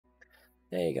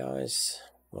Hey guys,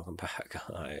 welcome back.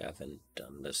 I haven't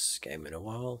done this game in a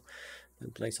while.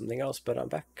 Been playing something else, but I'm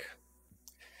back.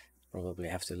 Probably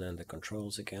have to learn the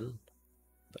controls again.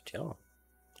 But yeah,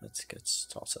 let's get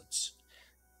started.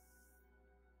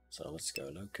 So let's go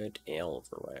locate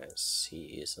Alvarez.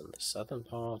 He is in the southern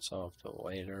part of the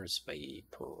Waders Bay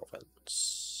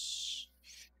province.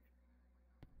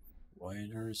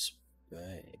 Waders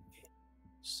Bay.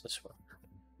 Is this one?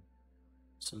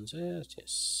 Isn't it?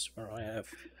 Yes, where I have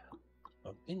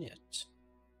not been yet.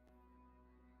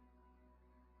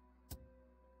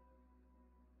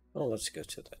 Oh, let's go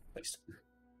to that place.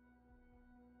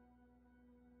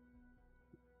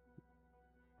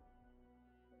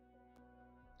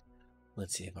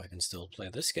 Let's see if I can still play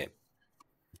this game.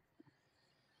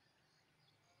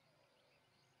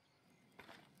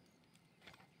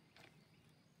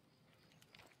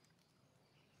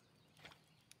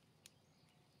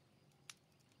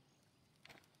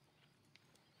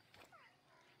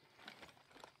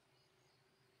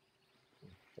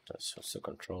 What's the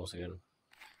controls again?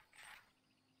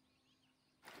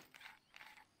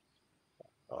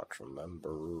 Can't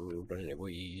remember, but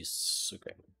anyways,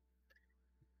 okay.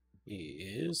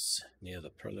 He is near the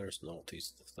pillars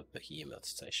northeast of the Behemoth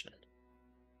station.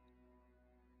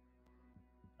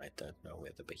 I don't know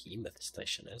where the Behemoth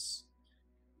station is.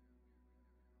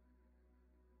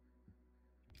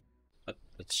 But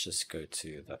let's just go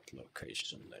to that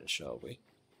location then, shall we?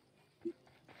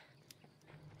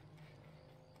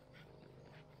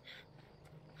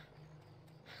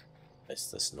 Is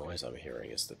this noise I'm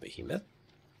hearing is the Behemoth?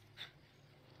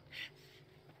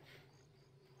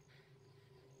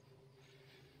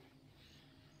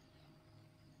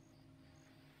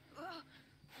 Oh,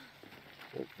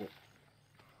 oh.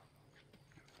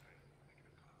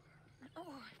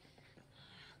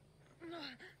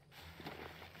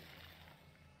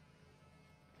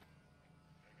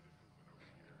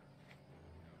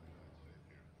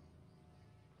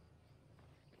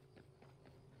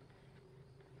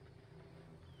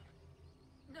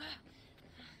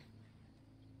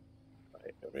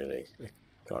 I really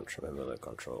can't remember the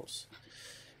controls.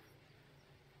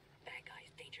 Bad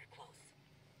guys, danger close.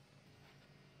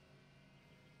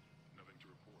 Nothing to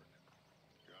report.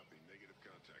 Copy. Negative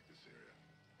contact this area.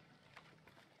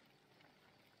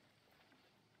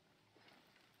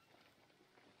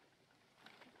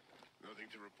 Nothing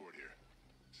to report here.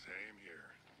 Same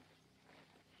here.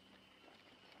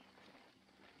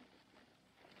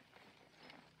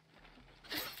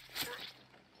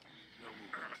 No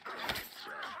movement.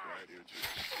 Right here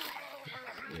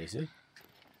too. Easy.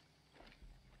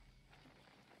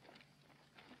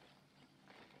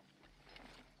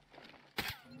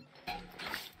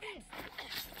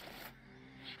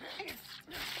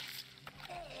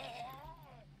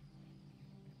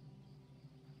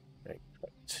 Right.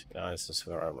 This is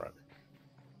where I'm running.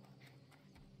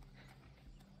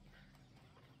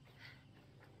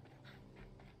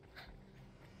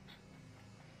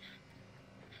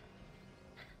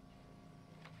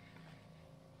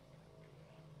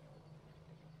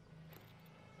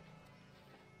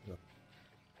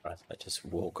 I just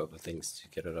walk over things to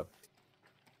get it up.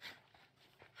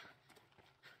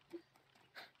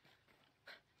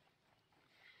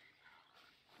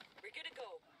 We're good to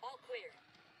go. All clear.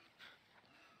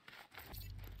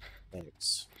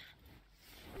 Thanks.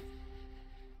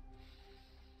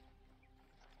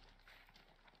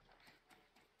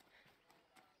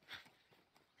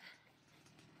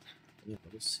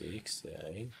 Level 6,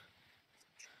 eh?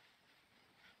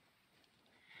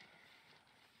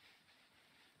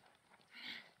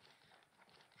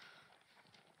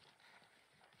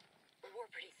 We're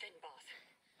pretty thin, boss.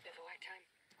 Bivouac time?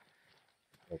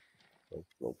 Nope,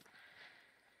 nope.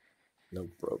 No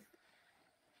probe.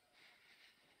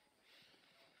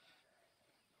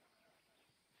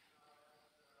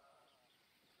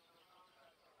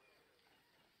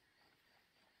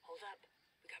 Hold up.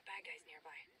 We got bad guys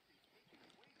nearby.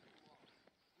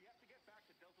 We have to get back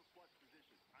to Delta Squad's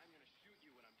position. I'm gonna shoot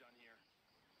you when I'm done here.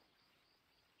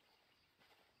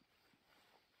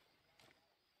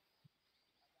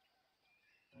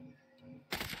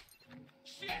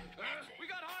 Shit! We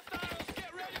got hostiles!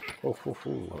 Get ready! Oh,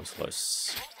 that was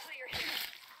close. All clear here.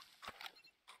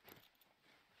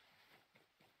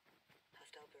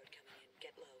 Hostile bird coming in.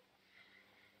 Get low.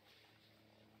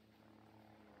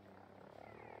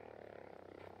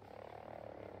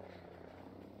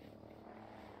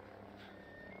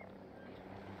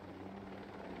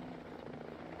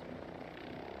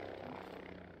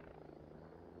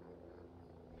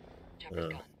 Chopper's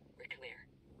gone. We're clear.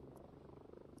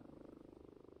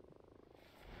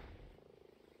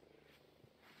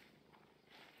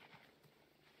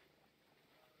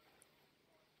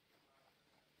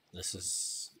 This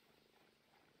is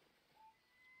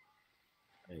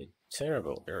a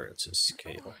terrible area to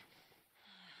scale.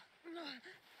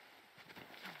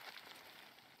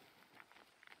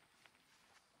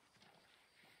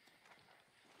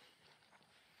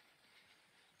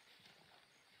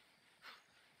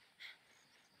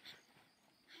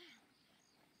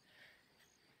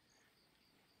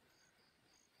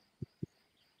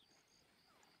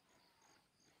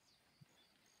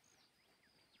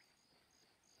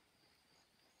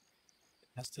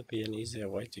 Has to be an easier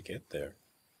way to get there.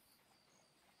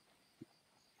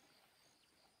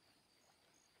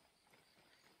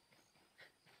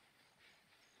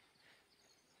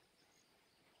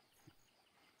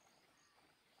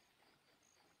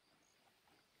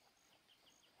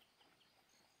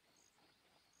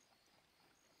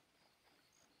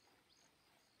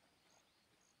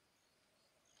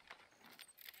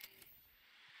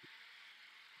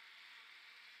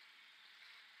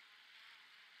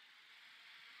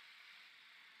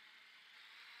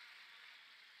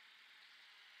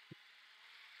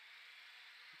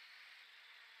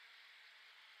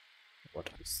 What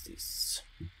is this?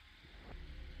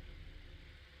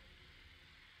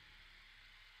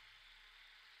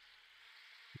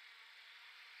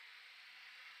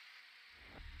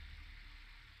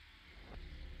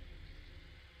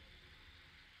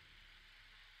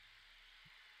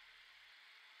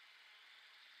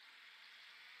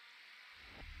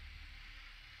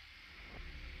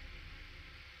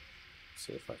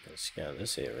 See if I can scan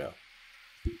this area.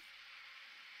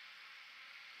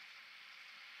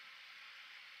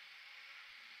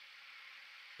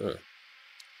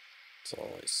 It's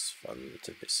always fun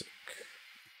to be sick.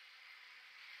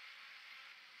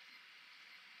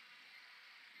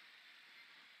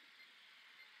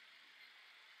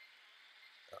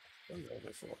 I've been there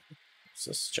before. Is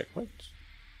this checkpoint?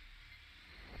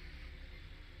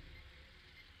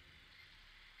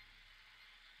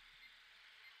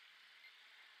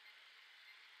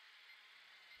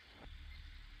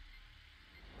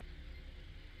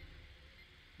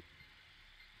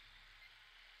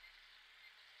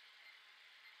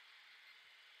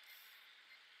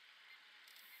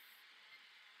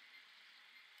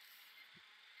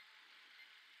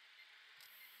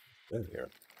 Been here.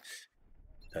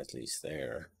 At least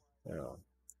there. Yeah.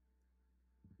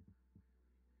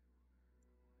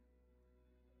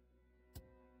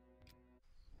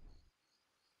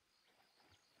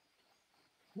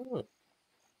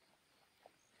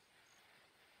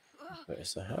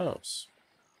 There's the house.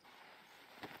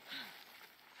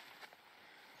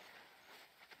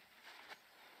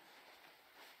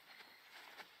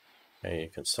 Hey, you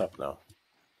can stop now.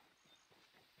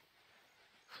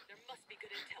 There must be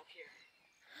good intel here.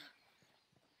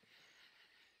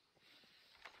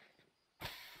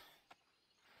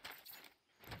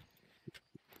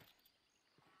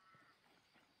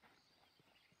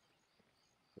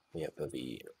 Yeah,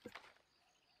 baby.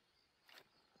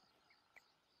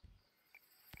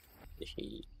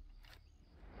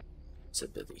 It's a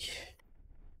baby.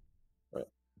 Right.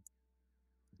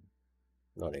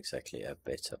 Not exactly a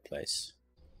better place.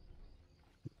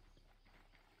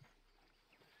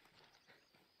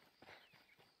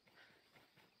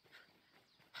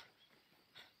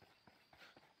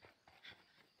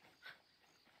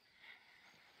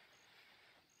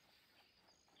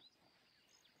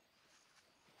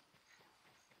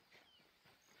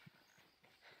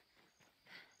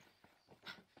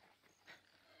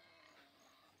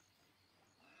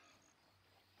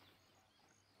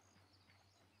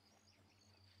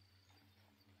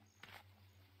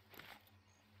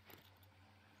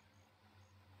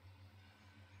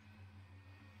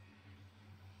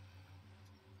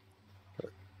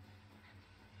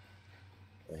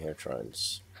 I hear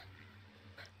drones.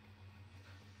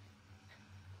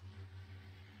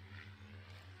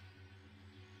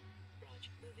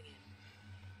 Roger, moving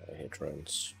in. I hear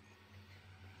drones.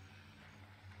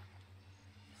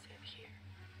 Set here.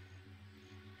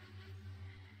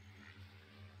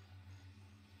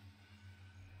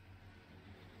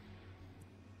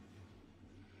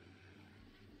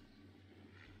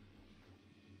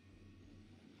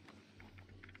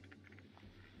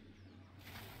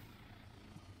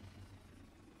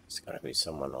 There's gotta be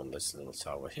someone on this little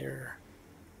tower here.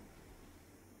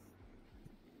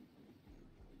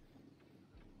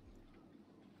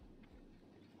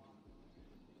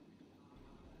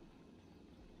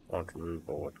 I don't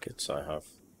remember what kits I have.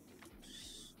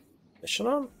 Mission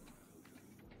on?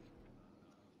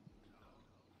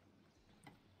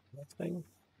 Nothing.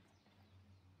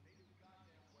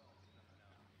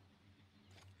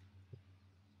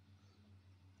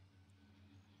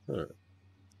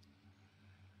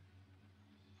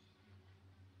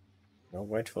 I'll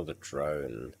wait for the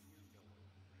drone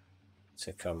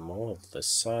to come more to the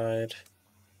side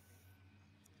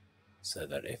so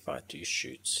that if I do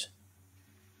shoot,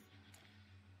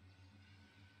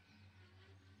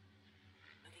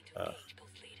 Moving to engage pulse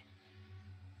lead.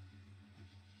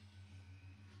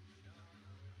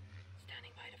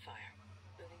 Standing by to fire.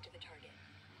 Moving to the target.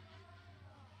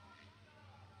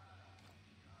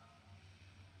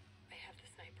 I have the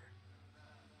sniper.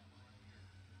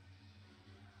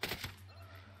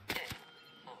 Dead.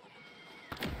 All of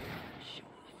them. Show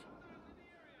off.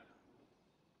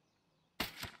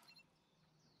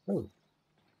 oh,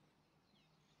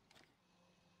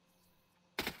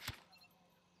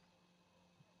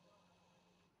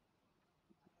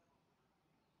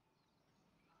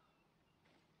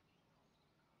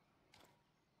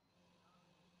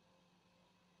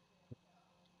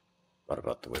 what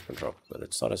about the weapon drop? But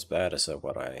it's not as bad as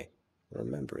what I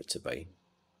remember it to be.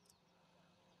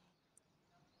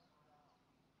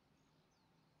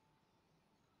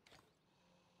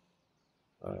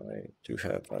 I do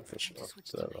have my vision up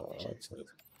there.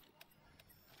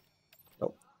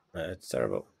 Nope, it's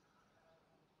terrible.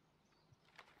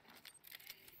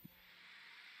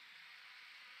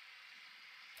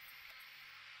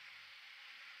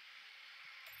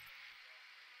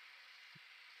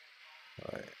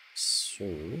 Alright, so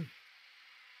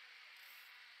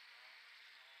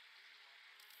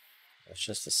that's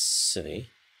just a city.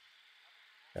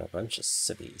 A bunch of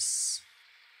cities.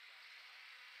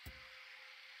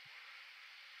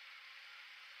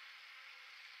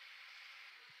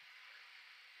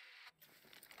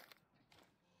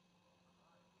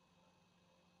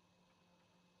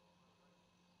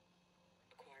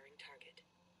 Acquiring target.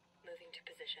 Moving to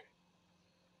position.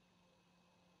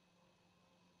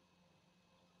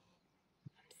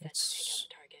 I'm set to take out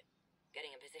the target.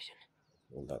 Getting in position.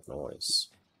 All that noise.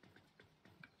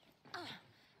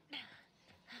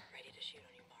 Ready to shoot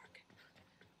on your mark.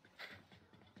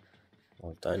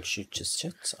 Well, don't shoot just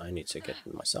yet. I need to get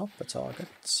myself a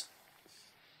target.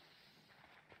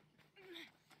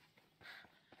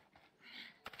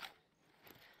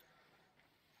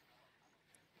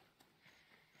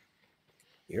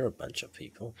 You're a bunch of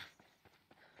people.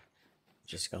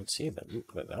 Just can't see them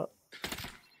without.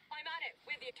 I'm at it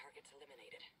with the targets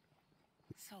eliminated.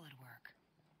 Solid work.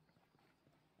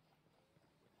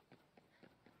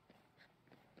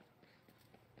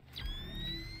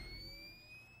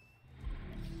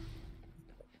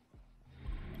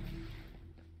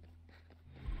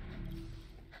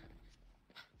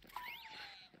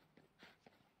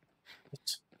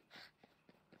 What?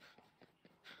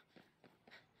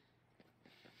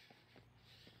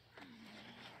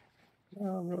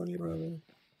 Oh, really.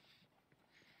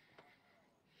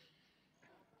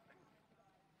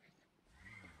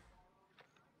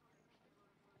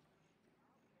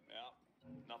 Yeah,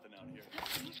 nothing out here.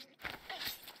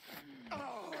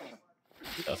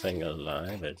 Nothing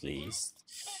alive, at least.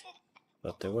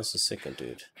 But there was a second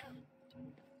dude.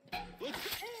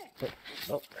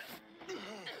 Oh.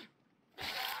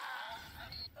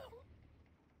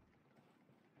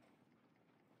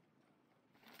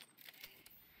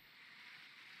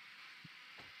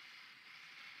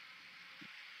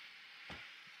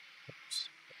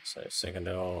 So second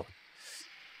all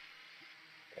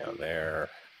down there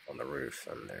on the roof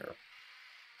and there.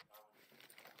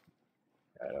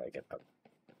 How do I get up?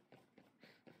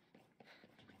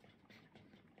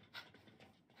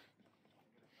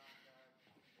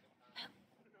 I'm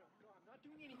not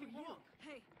doing anything wrong.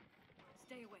 Hey,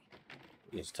 stay away.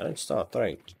 Please don't start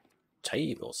throwing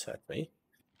tables at me.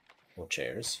 Or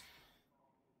chairs.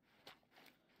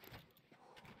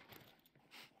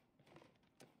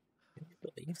 Can you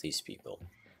believe these people?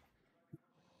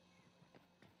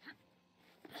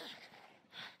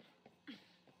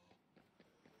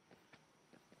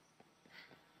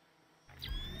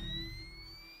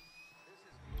 This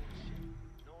is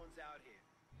bullshit. No one's out here.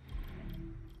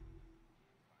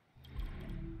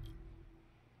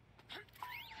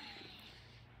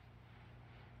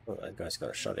 Oh, that guy's got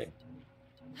a shotty.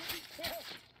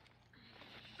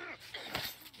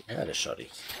 He had a shotty.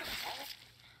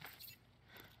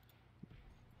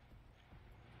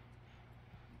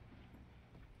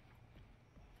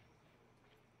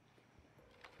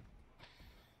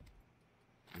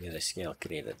 Med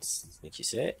skallkredet, ikke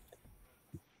se.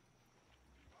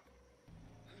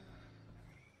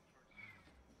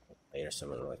 There's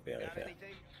someone right behind Got here.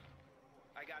 anything?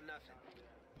 I got nothing.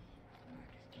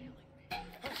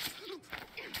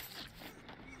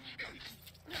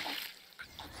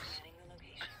 Scanning the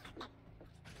location.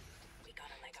 We got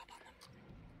a leg up on them.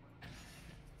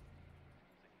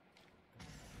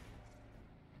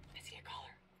 I see a column.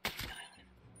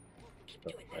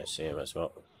 I see him as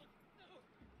well.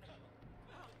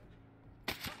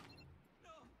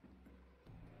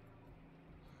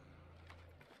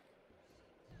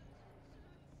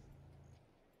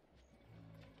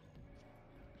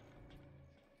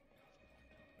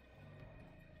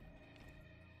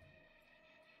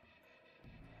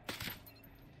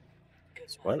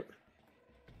 What?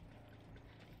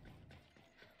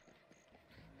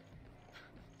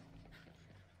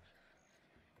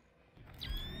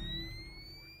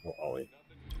 What are we?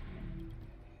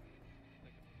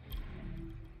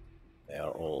 They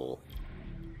are all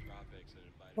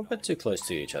a bit too close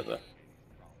to each other.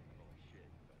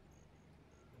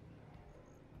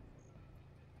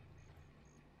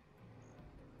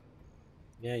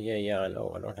 Yeah, I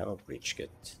know. I don't have a breach kit.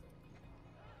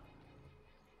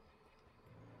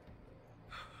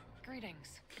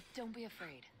 Greetings. Don't be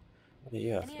afraid. What do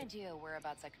you have? Any idea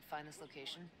whereabouts I could find this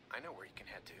location? I know where you can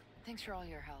head to. Thanks for all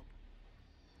your help.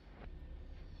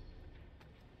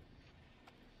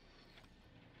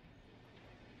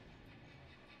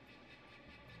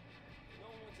 No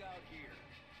one's out here.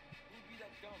 Who'd be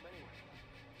that dumb anyway?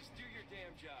 Just do your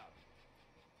damn job.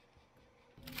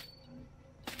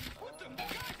 What the?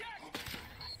 Contact!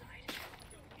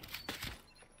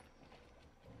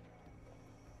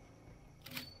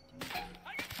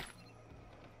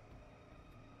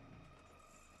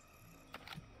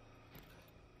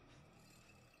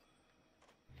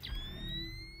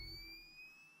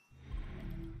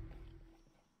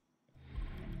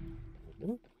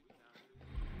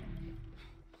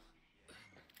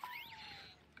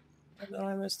 How did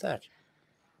I miss that?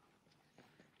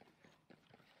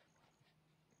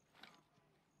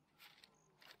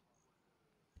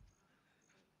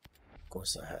 Of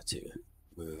course, I had to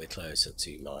move it closer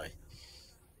to my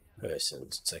person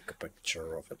to take a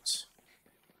picture of it.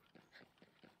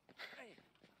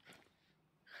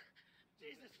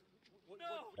 Jesus!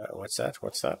 No! What's that?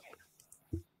 What's that?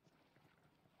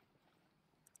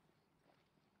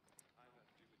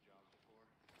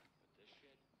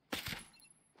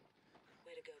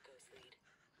 Way to go, Ghost Lead.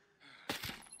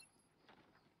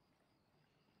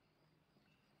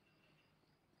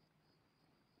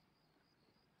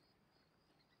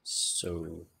 So,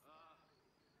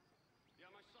 Yeah,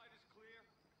 my side is clear.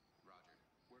 Roger.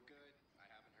 We're good. I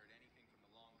haven't heard anything from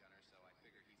the long gunner, so I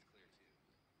figure he's clear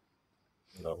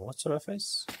too. no, what's on my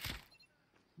face?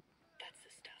 That's the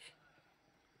stuff.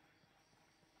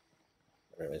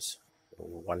 There is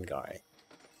one guy.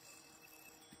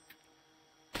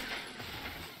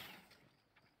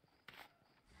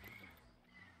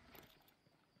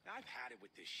 I've had it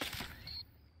with this shit.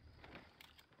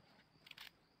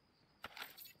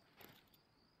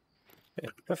 Yeah,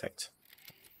 perfect.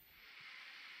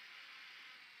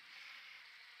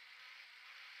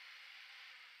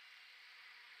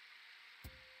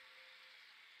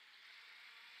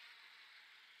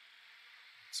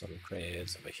 Some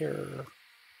crates over here.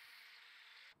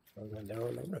 And then they're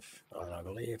on the roof. And I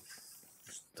believe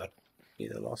that be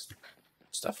the last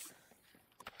stuff.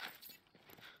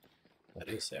 That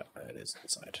is, yeah, it is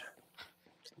inside.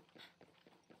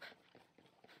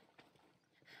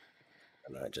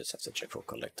 And I just have to check for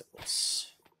collectibles.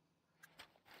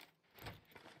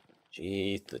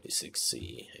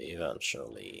 G36C,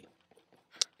 eventually.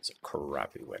 It's a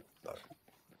crappy weapon though.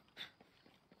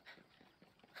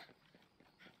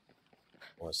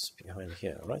 Was behind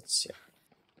here, right? Yeah.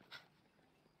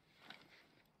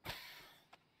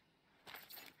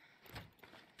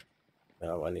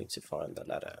 Now I need to find the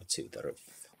ladder to the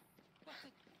roof.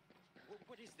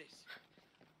 What is this?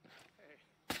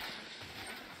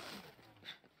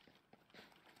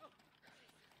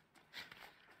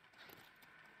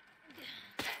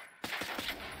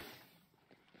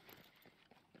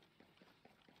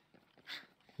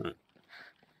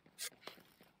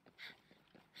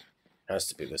 Has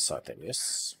to be this side then,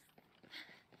 yes.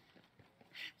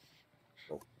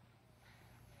 Oh.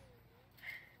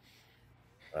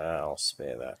 I'll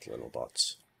spare that little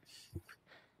bot.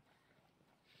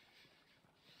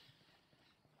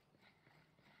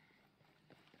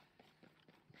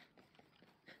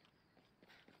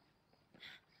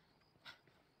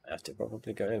 I have to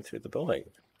probably go in through the building.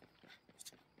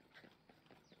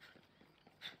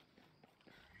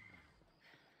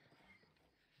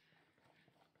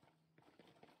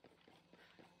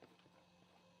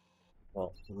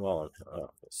 Well,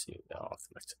 let's see now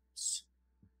collectibles.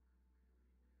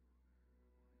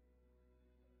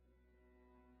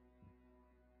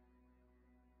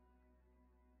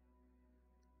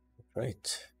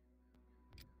 Right.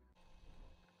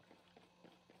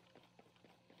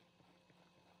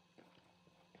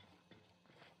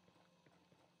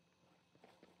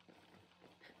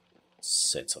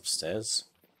 sets of stairs.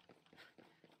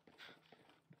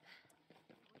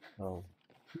 Oh,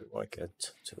 do I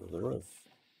get to the roof?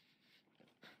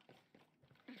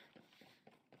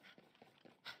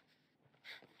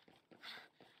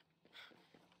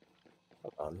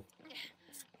 Hold on.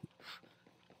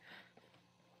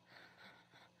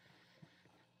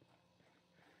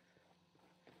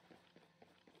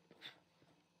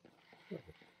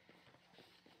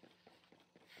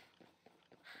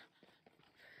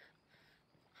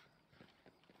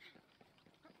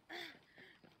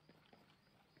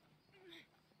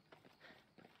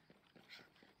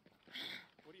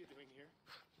 What are you doing here?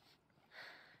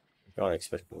 Can't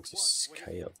expect them to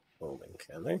scale building,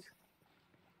 can they?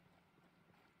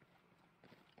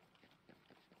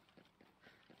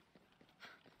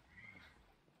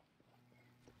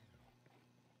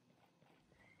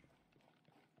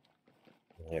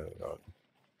 Here we go.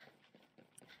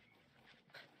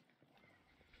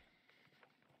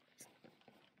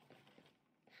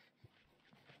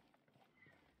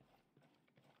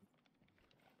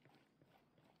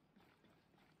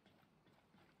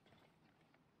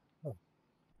 Oh,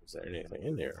 is there anything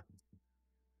in here?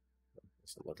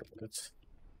 Let's look at it.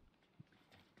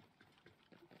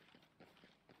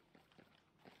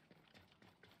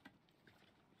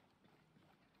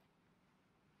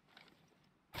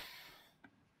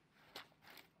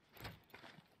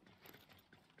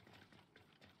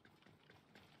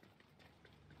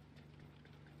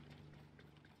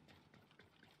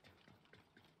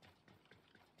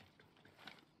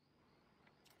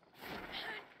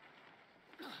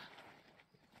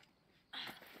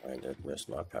 I did miss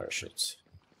my parachutes.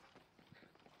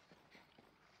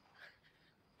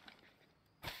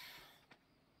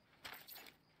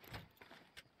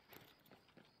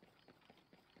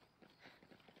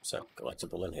 So,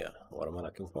 collectible in here. What am I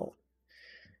looking for?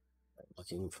 I'm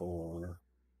looking for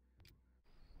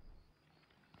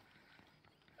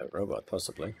a robot,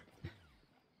 possibly.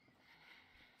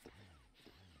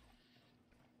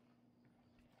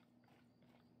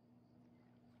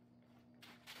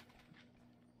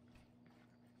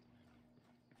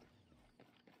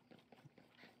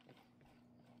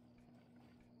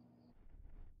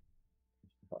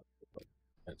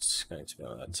 It's going to be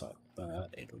on that side,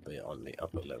 but it'll be on the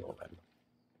upper level then.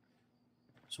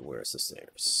 So where's the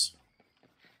stairs?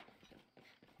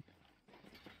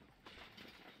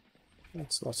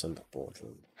 It's not in the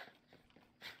boardroom.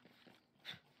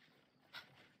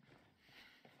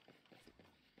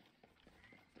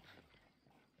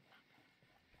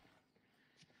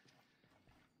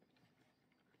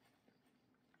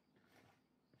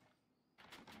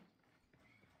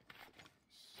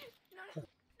 No.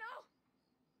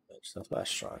 There's the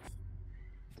flash drive.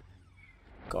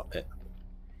 Got it.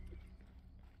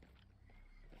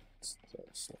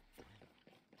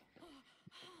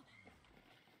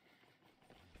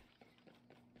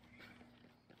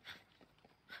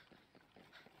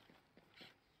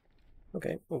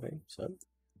 Okay, so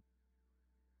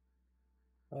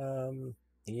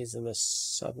he's in the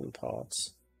southern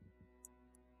part.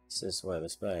 This is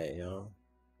Weathers Bay, yeah.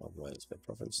 Of Weathers Bay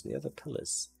province. The other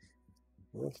pillars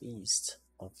northeast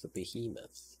of the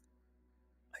behemoth.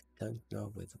 I don't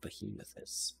know where the behemoth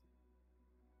is.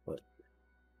 But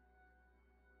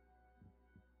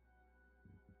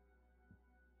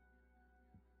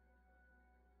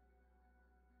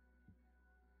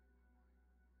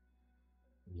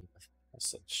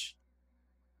message.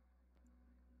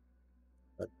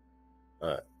 But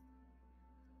alright.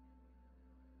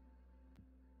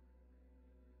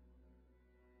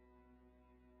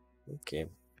 Okay.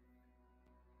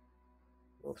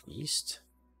 Northeast.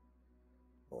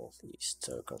 Northeast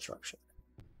construction.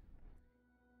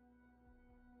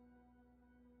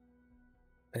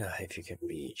 Yeah, if you can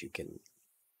read, you can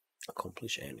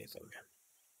accomplish anything.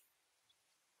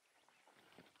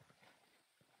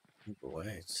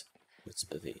 Wait, it's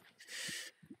Bivy.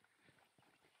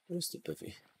 Where's the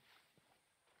Bivy?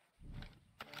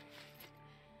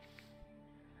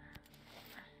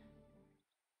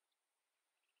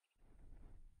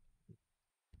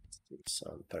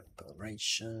 Some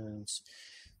preparations.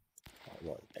 I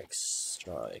want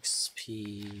extra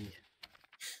XP.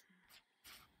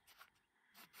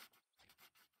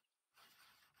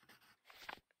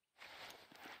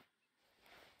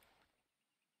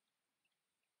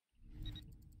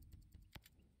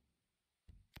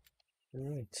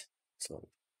 Alright, so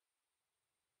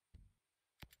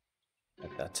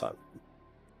at that time.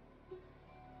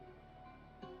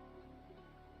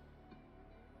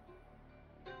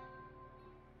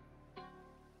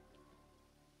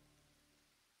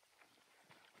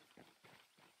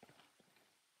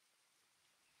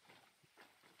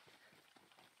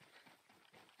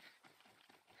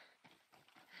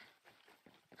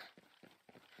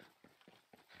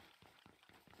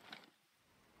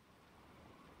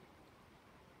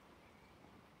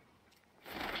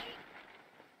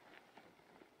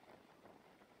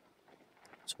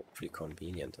 Pretty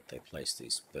convenient that they place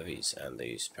these bivvies and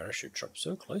these parachute drops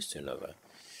so close to another.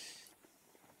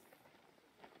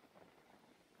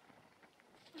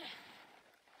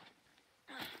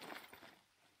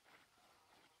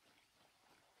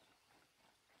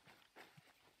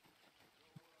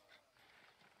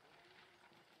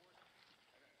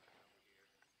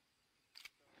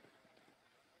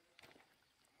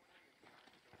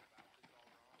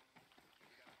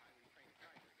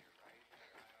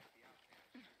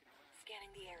 Scanning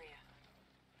the area.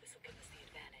 This will give us the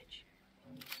advantage.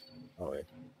 Oh, yeah.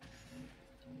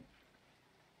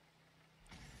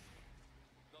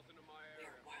 Nothing in my We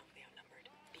area. are wildly outnumbered.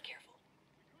 Be careful.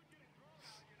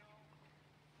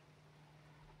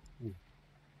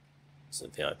 It's a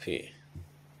VIP.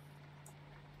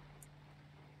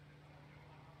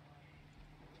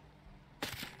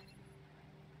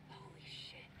 Holy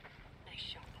shit. Nice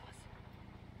shot, boss.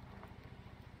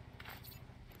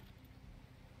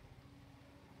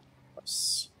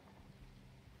 Nice.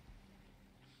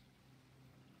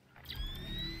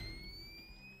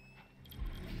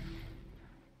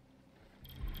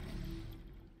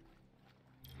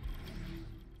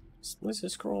 This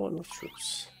is crawling with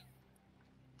troops.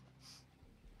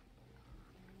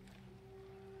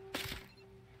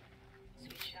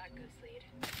 Sweet shot, Ghost Lead.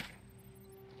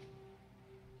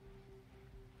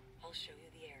 I'll show you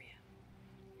the area.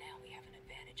 Now we have an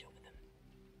advantage over them.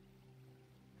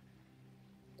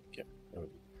 Yep.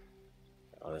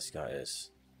 Oh, this guy is.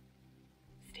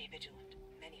 Stay vigilant.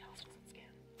 Many hostiles on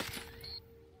scan.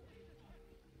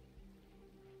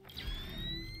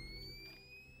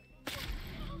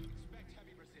 Expect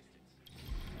heavy resistance.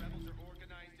 Rebels are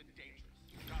organized and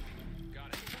dangerous. Copy. Got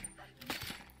it.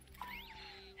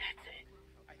 That's it.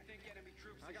 I think enemy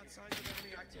troops. I got signs of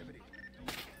enemy activity.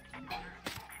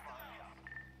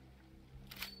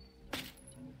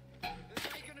 This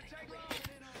ain't gonna take long.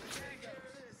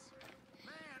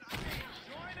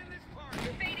 Join in this party.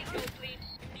 You're fading, Ghost Lead.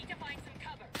 Need to find some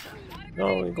cover.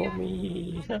 No, he got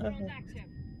me. Active.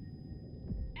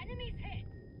 Enemies hit.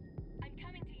 I'm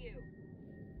coming to you.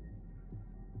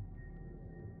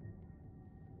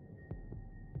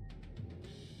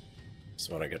 That's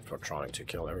what I get for trying to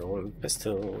kill everyone with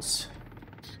pistols.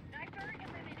 Sniper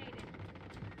eliminated.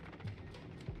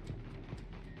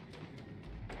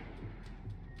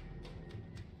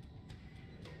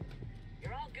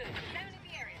 You're all good. Down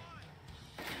in the area.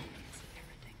 See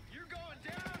everything. You're going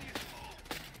down, you.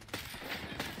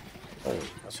 Oh,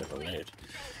 that's a grenade.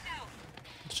 Out.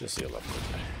 Let's just heal up.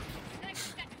 Sniper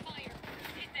set to fire.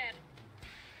 He's dead.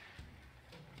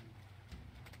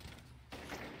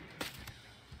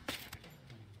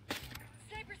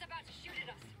 Sniper's about to shoot at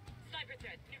us. Sniper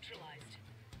threat neutralized.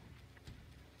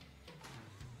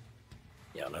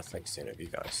 Yeah, no thanks to any of you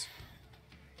guys.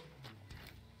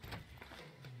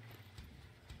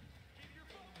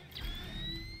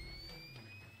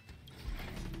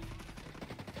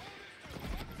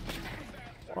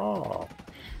 Oh,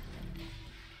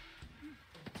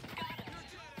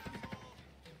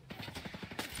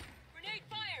 Grenade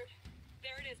fired.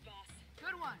 There it is, boss.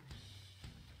 Good one.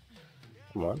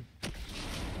 come on.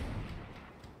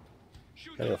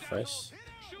 Shoot Get your them, face.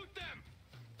 Shoot them.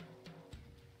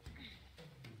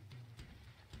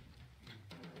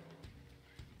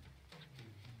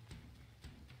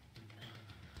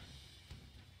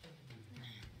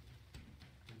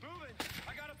 Moving.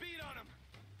 I got a beat on him.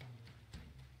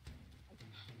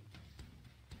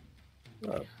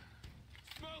 Oh,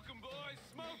 Smoke 'em, boys.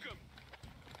 Smoke 'em.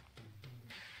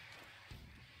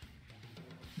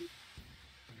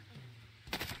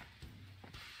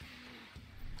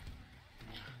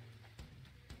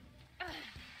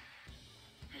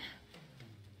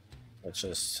 let's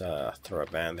just throw a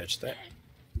bandage there.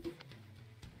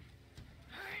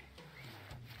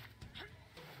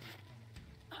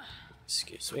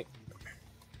 Excuse me.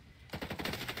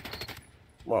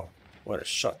 Whoa, what a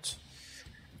shot.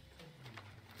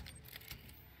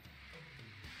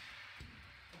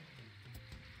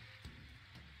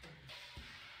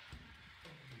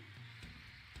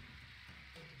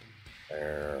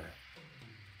 There.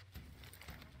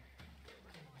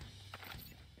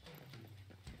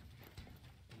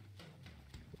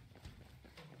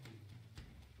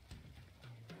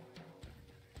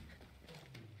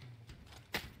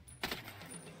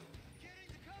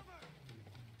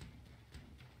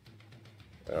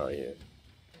 Where are you? If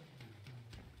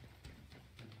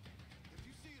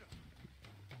you see them,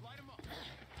 light 'em up.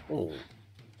 Oh,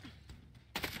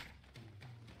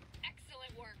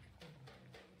 Excellent work.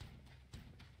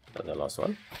 is that the last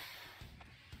one?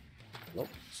 Nope,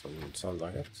 sounds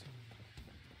like it.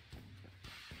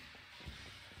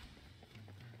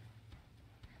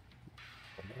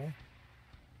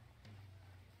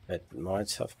 It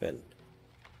might have been.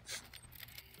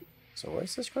 So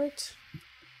where's this crate?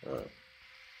 Oh.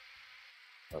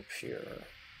 Up here.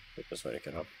 Quickest way to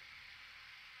get up.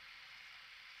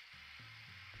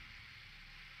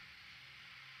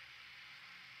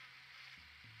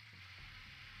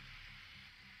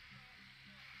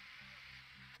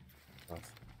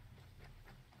 Off.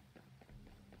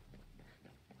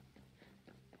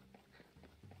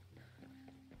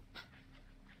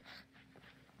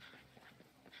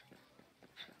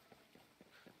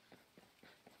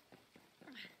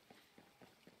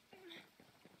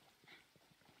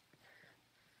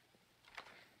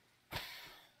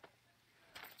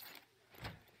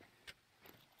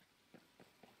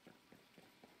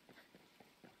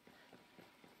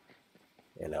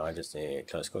 Yeah, now I just need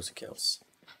close quarter kills.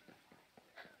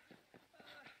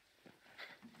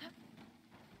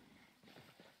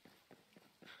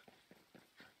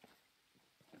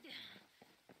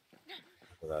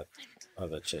 That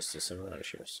other chest is around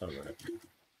here somewhere.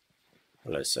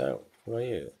 Hello, sir. Who are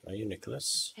you? Are you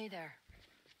Nicholas? Hey there.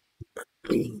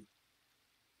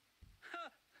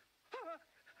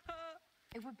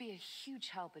 It would be a huge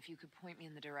help if you could point me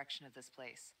in the direction of this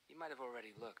place. You might have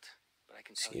already looked, but I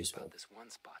can tell you Excuse me. about this one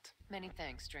spot. Many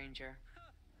thanks, stranger.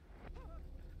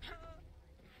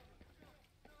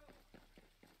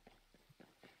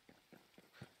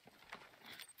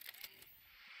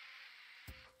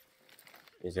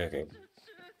 He's joking.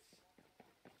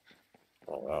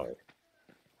 Oh wow.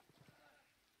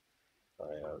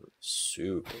 I am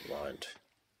super blind.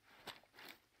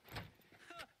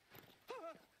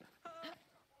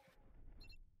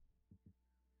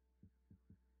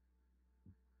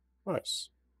 Nice.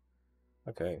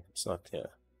 Okay, it's not here.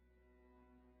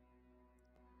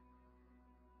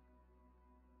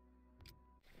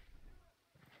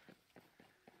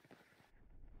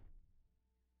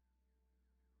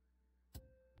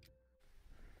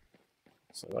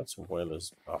 So that's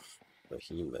Whalers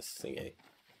behemoth thingy.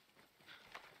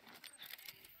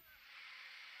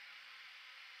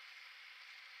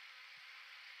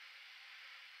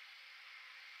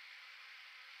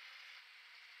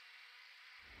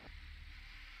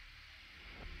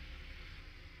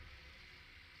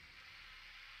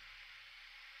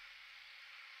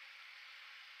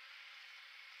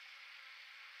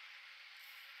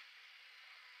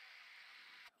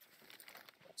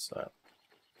 What's that?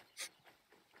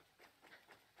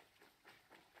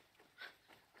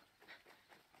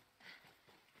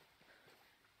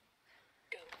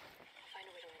 Go. I'll find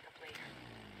a way to link up later.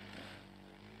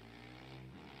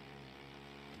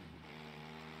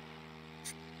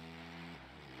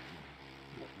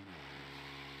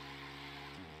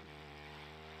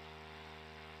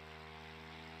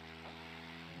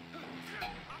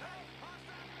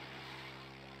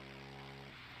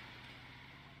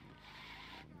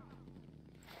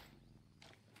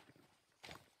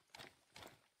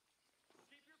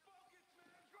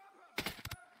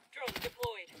 Drone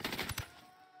deployed.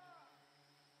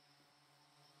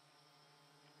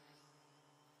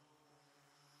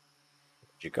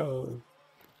 Where'd you go?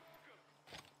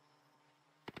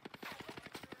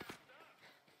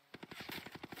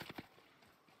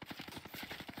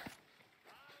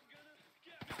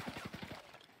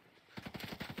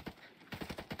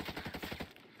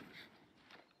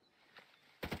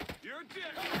 You're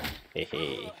dead. Hey,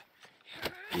 hey.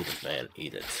 Eat it, man.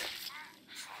 Eat it.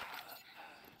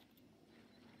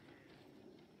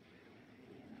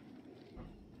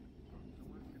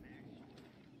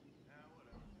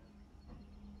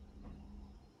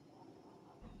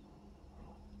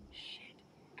 Shit.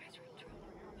 Azrael drone.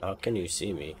 How can you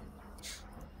see me?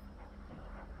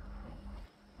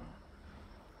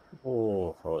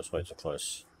 Oh, I was way too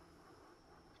close.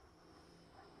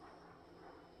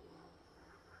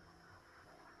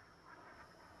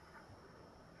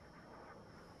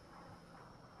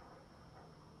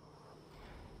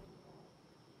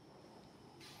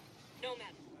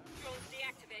 Nomad. Drones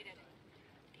deactivated.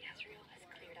 The Azrael has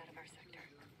cleared out of our sector.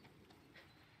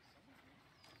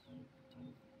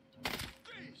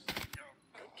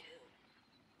 Good kill.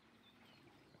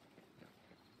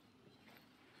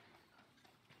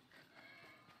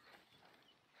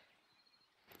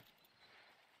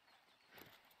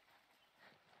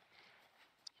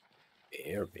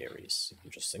 Air berries.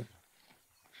 Interesting.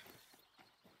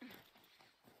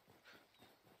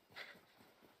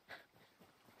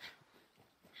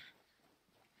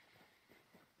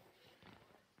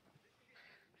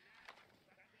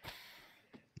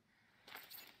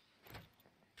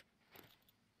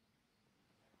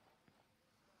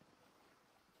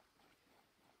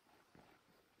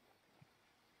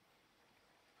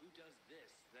 Who does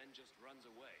this, then just runs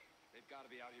away? They've got to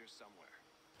be out here somewhere.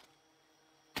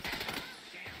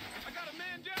 Damn! I got a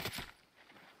man down!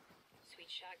 Sweet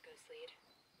shot, Ghost Lead.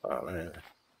 Oh man.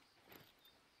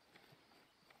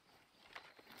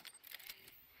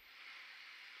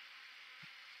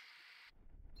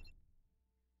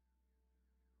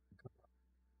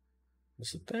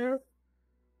 Is it there?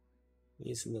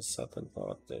 He's in the southern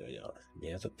part. There you are.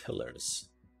 Near the pillars.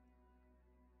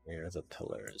 Near the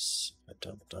pillars. I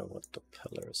don't know what the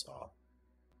pillars are.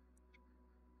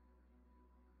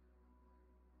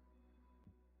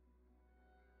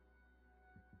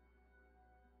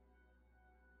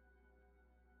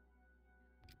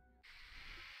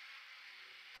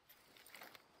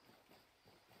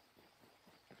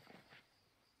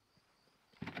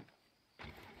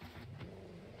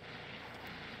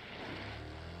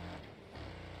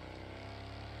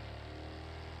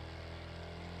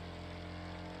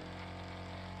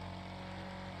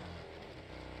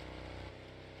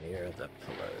 Near the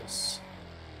pillars.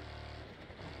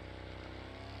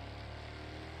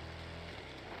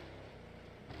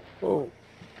 Oh.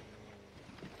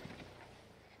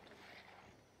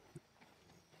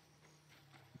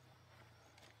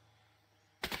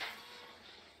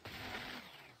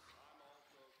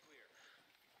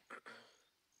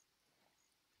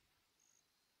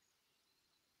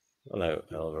 Hello,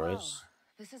 Alvarez. Whoa,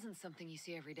 this isn't something you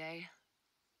see every day.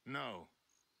 No,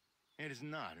 it is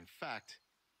not. In fact,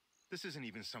 this isn't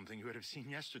even something you would have seen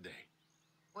yesterday.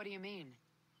 What do you mean?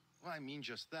 Well, I mean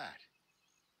just that.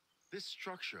 This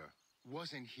structure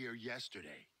wasn't here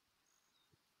yesterday.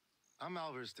 I'm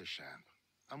Alvarez Deschamps.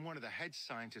 I'm one of the head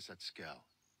scientists at Skell.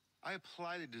 I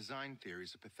apply the design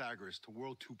theories of Pythagoras to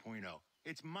World 2.0.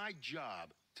 It's my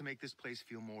job to make this place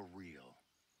feel more real.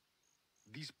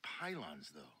 These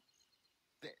pylons,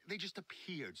 though, they just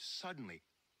appeared suddenly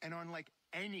and unlike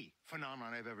any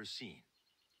phenomenon I've ever seen.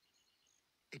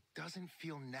 It doesn't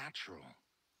feel natural.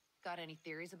 Got any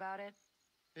theories about it?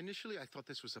 Initially, I thought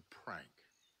this was a prank,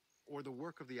 or the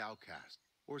work of the Outcast,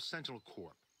 or Sentinel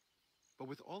Corp. But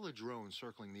with all the drones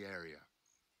circling the area,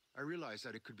 I realized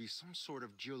that it could be some sort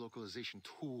of geolocalization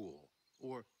tool,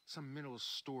 or some mineral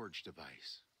storage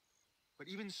device. But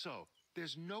even so,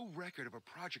 there's no record of a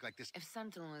project like this. If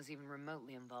Sentinel is even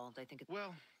remotely involved, I think it's...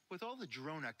 Well, with all the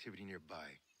drone activity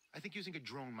nearby, I think using a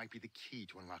drone might be the key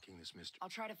to unlocking this mystery. I'll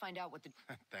try to find out what the...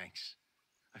 Thanks.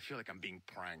 I feel like I'm being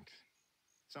pranked.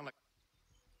 Sound like...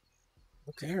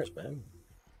 Who cares, man?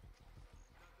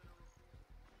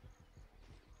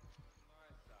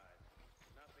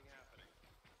 Nothing happening.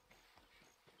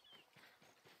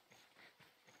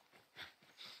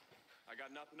 I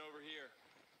got nothing over here.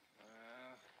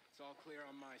 It's all clear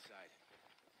on my side.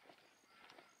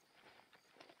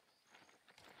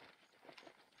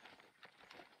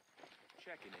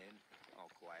 Checking in. All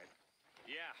quiet.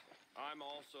 Yeah, I'm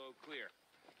also clear.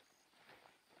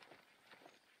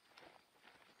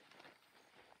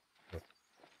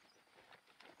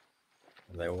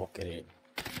 And they walking in.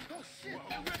 Oh shit!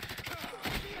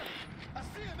 I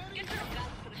see him, man! Get your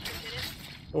gun for the shit in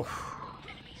it. Oof.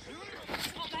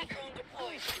 Combat drone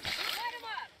deployed. Light him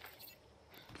up!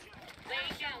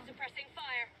 Laying down, suppressing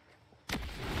fire.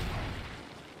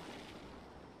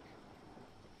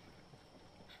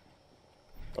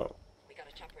 Oh, We got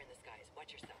a chopper in the skies.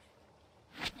 Watch yourself.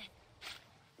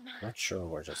 not sure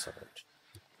where just a minute.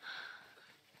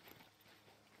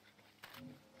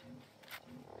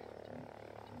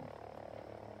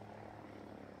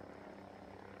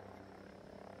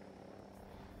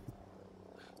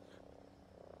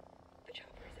 The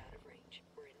chopper is out of range.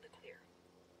 We're in the clear.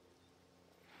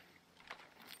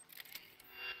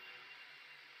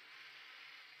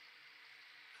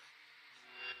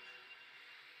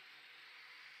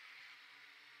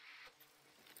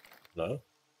 No?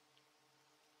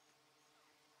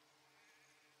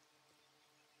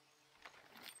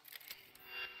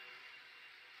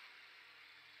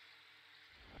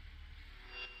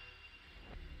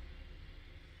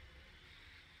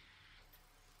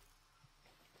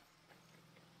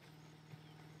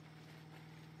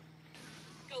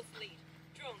 Ghost lead.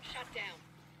 Drone shut down.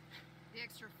 The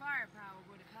extra firepower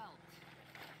would have helped.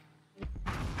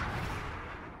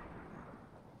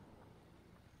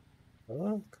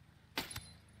 Oh,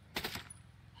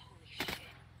 Holy shit.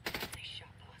 Nice shot,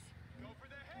 boss. Go for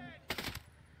the head!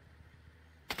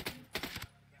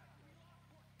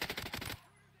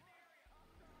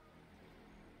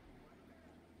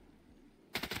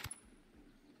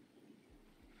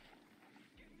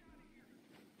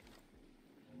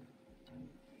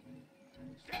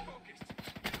 Stay focused.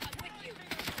 I'm with you.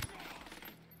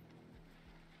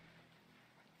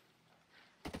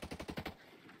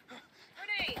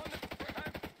 Grenade!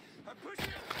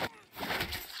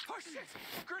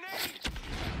 Grenade!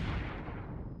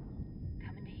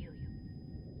 Coming to heal you.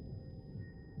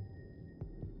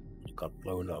 I got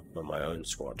blown up by my own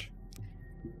squad.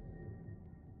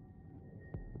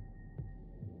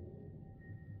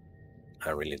 I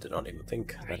really did not even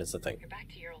think that is a thing. You're back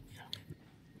to your old self.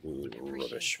 Ooh, Appreciate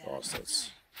rubbish that.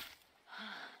 bastards.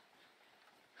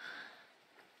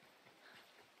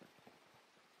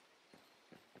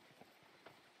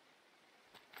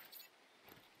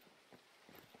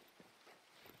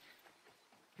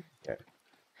 Okay.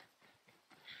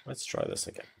 Let's try this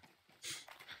again.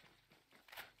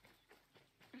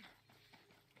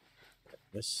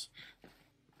 This.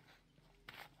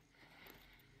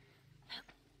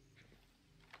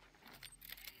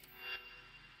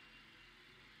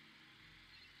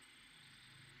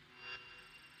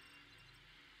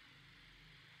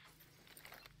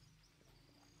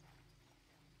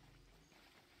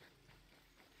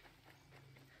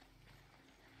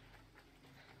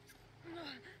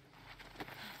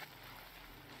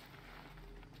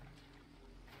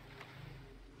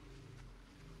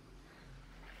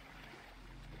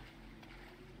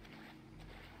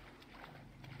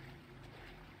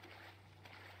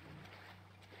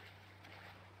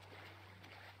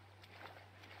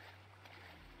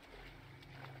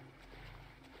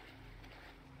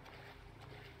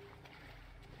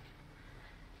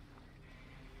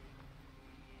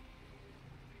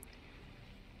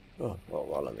 Oh, well,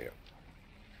 while I'm here.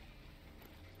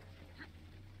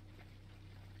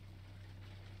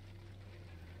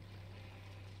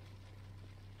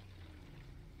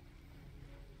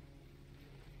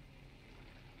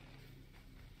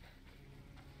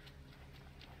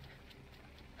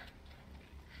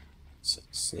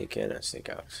 Sneak in and sneak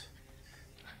out.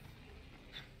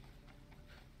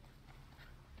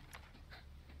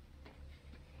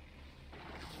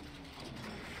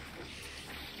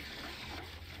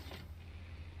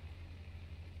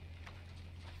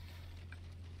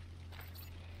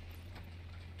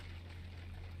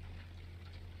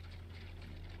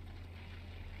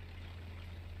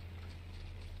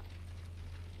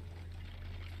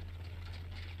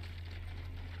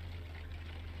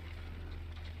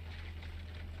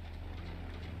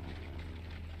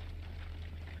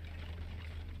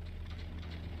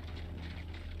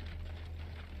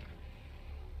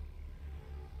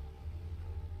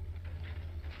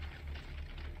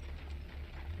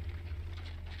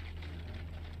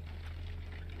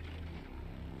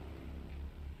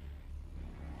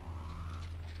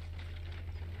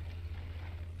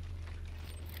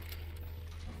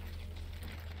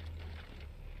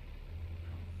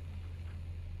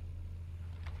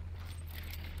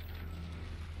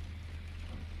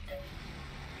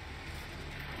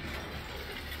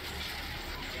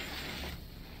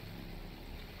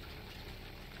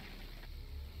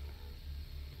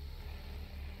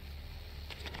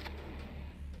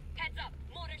 Heads up!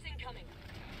 Mortars incoming!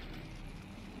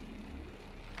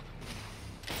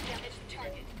 Damage the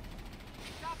target.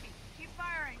 Copy. Keep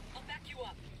firing. I'll back you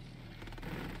up.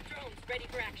 Drones ready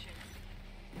for action.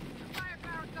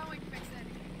 Firepower going, fix it.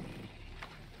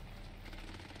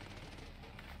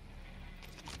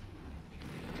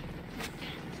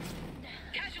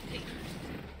 Casualty!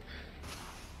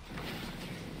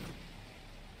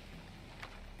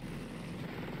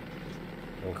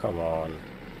 Oh, come on.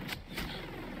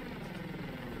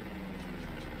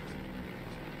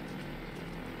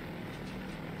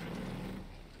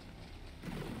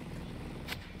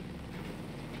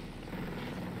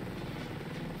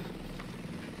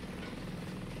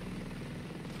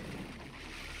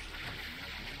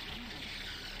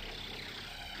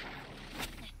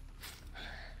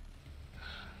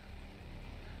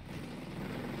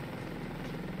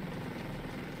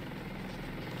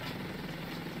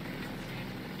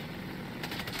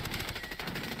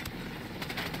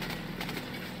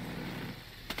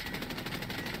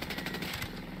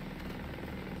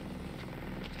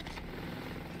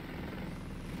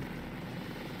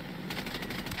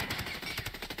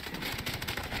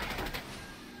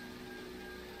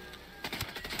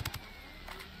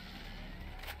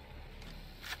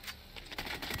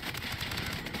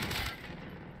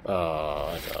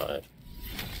 Oh, I died.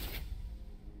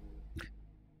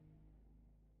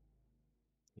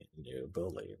 Can you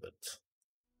believe it?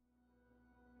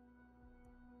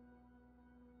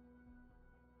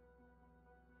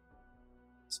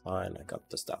 It's fine, I got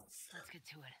the stuff. Let's get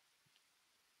to it.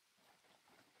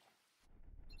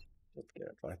 Let's get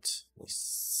it right.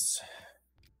 Yes.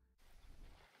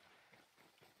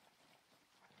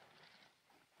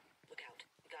 Look out.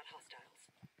 We got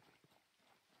hostiles.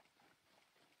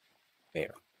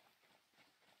 Here.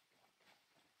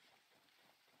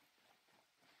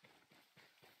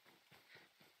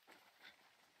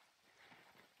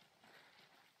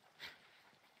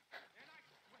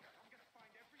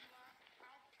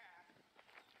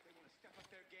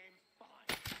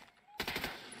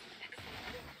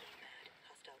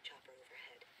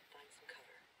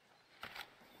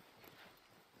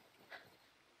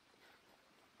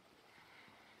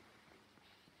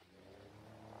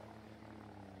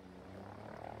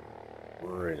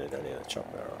 really don't need a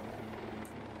chopper arrow.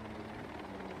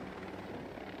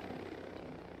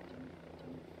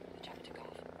 The chopper took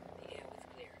off. The air was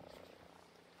clear.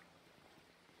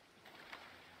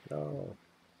 No.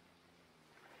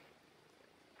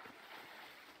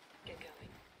 Get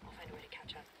going. I'll find a way to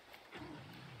catch up.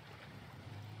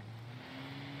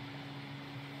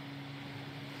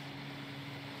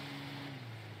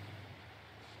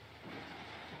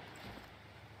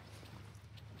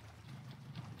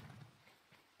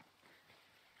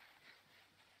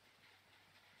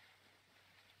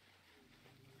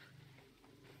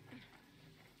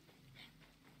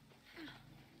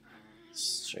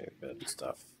 Stupid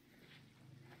stuff.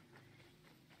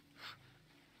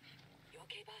 You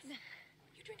okay, boss?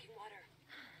 You drinking water?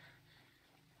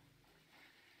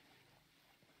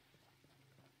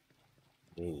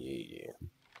 Yeah.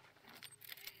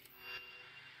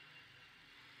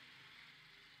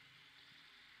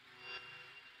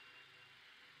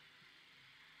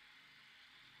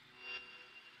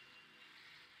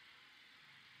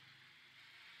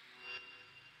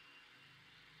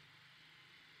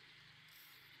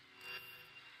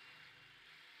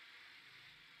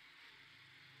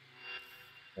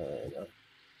 There you go.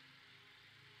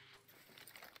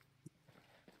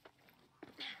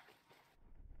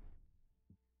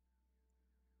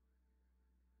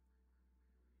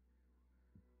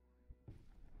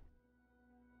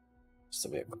 Just to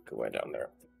be a quicker way down there.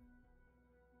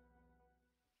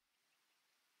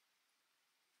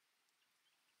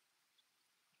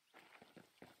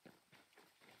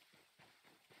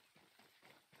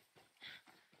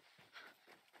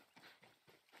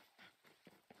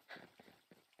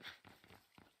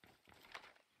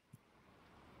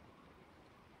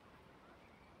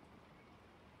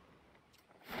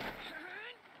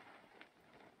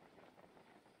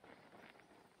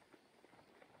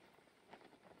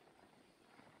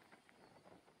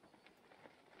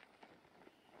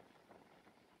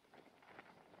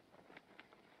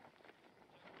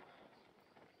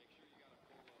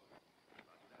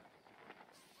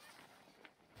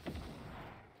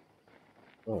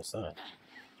 What was that?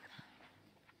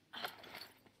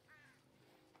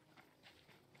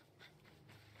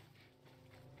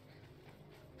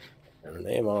 And a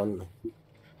name on.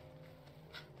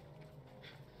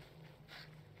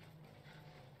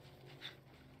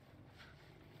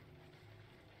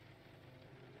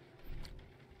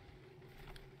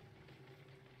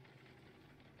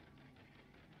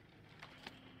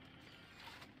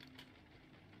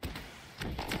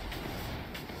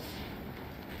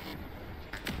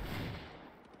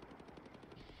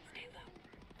 Stay low.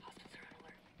 Hostiles are on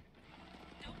alert.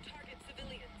 Don't target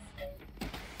civilians.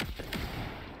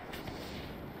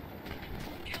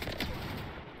 Kill the drone.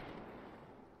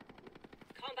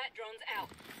 Combat drones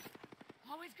out.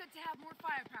 Always good to have more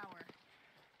firepower.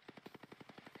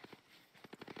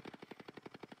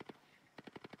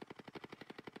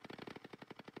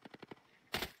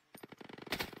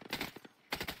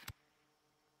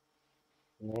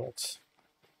 What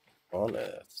on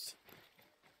earth?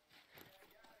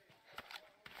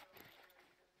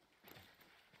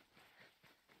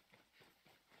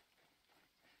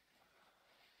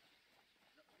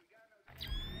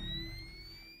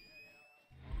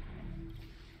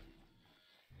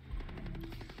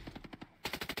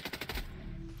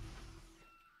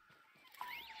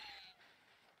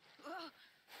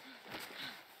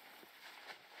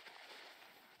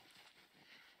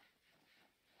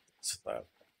 What's that?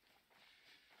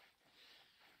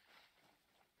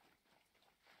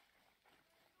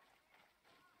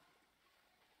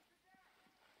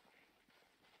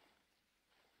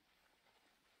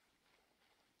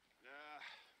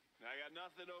 I got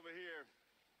nothing over here.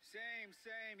 Same.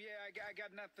 Yeah, I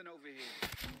got nothing over here.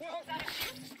 Drones out of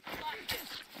view. Lock this.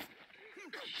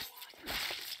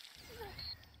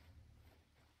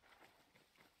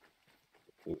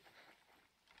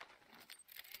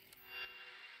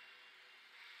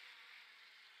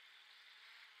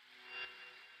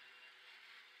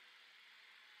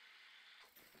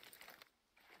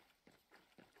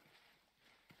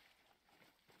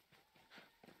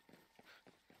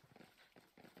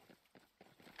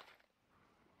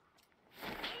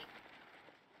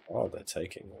 Oh, they're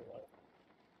taking all that.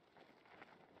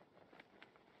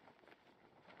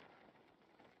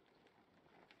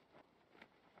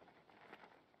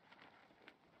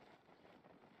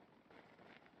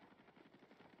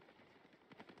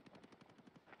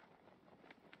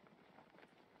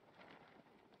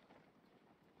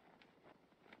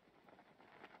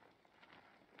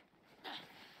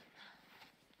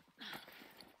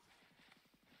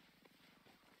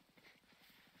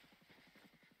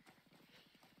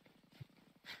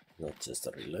 Not just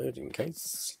a reload in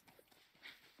case.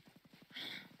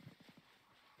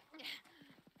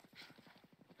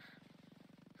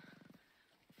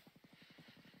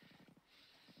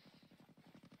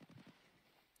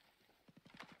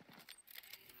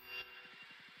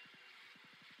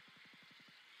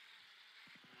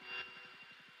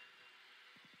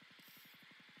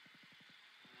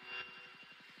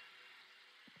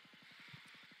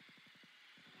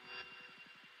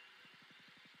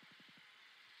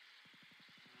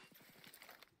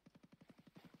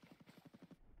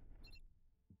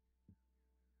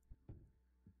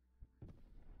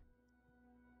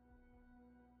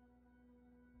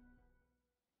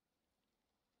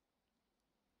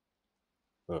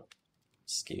 Oh,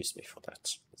 excuse me for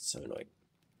that. It's so annoying.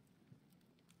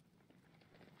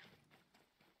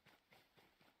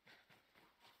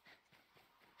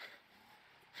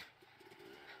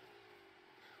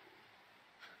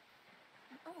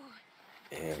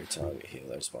 Every time you hear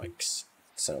those bikes,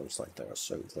 it sounds like they are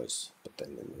so close, but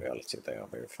then in reality they are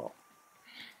very far.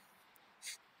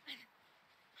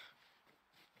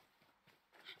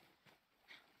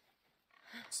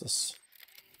 What's this?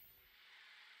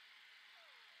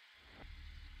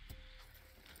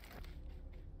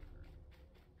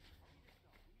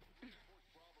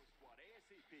 Bravo squad,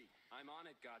 ASAP. I'm on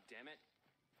it, goddammit.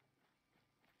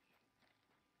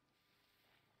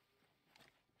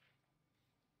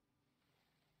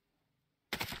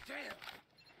 Damn!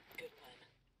 Good one.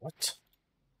 What?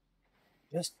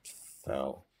 Just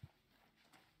fell.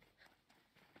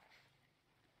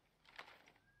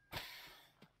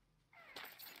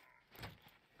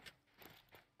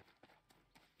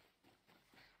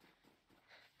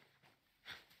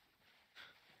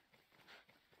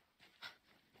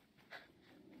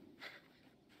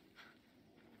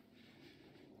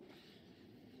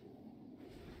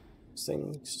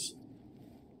 Things.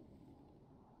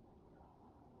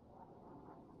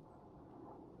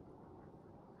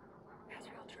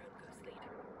 Azrael drone goes lead.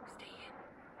 Stay in.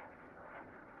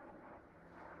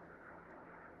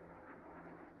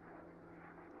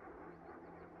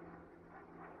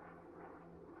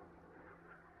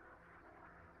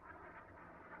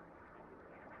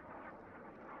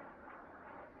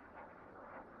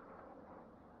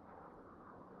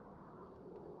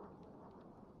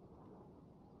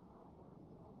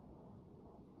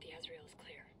 The Azrael is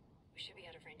clear. We should be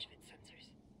out of range of its sensors.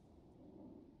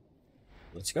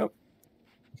 Let's go.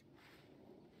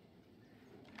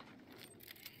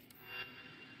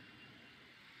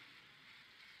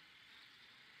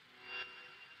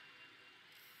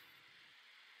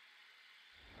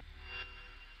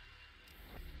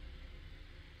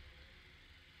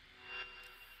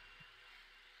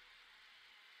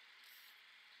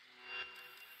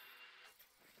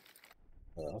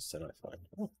 What else did I find?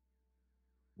 Oh,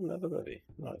 another movie.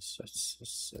 Nice. That's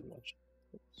so much.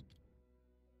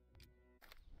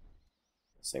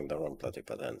 Sing the wrong bloody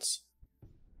patents.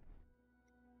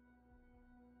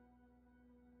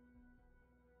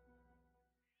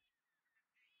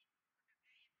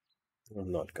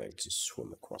 I'm not going to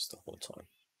swim across the whole time.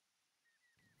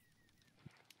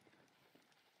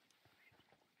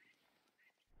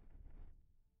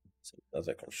 It's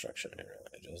another construction area.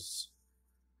 It is.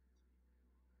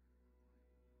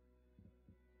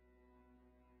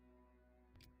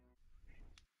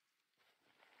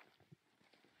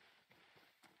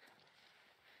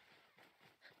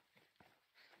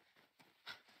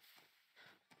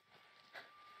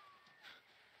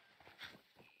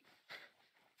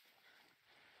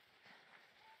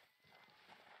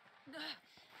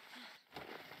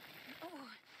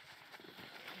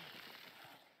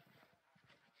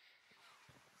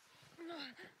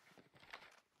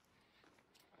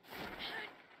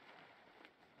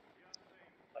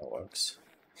 That works.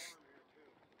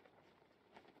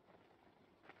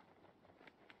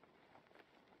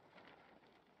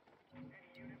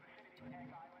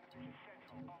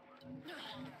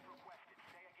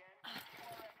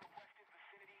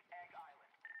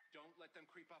 Don't let them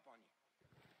creep up on you.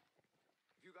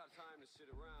 If you got time to sit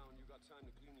around, you got time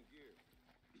to clean your gear.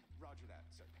 Roger that,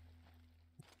 sir.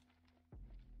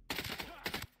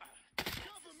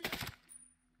 Cover me!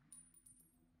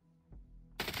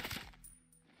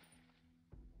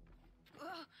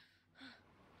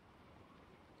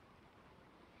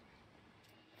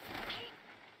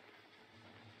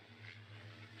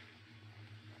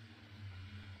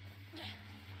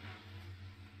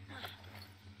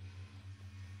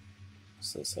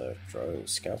 Is this a drone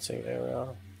scouting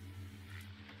area?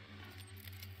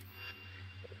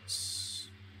 It's...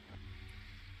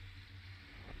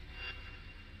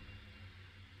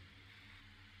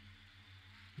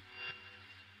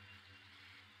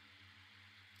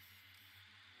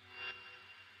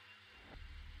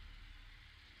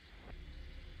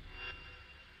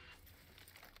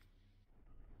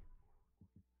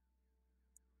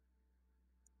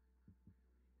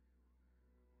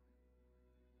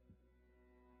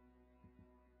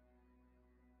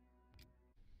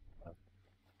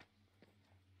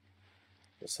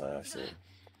 Guess I have to. Moving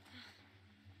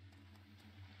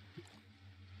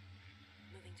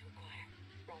to acquire.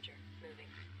 Roger. Moving.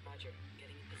 Roger.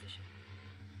 Getting in position.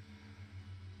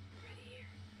 Ready here.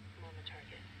 I'm on the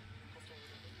target. Hostile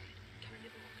identified.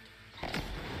 Target locked.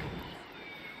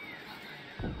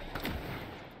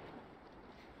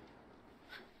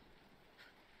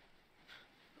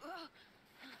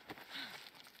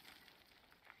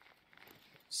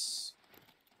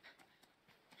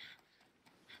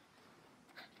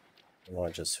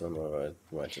 Might just swim over it,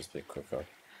 might just be quicker.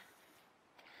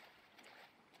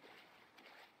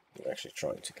 I'm actually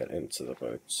trying to get into the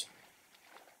boats.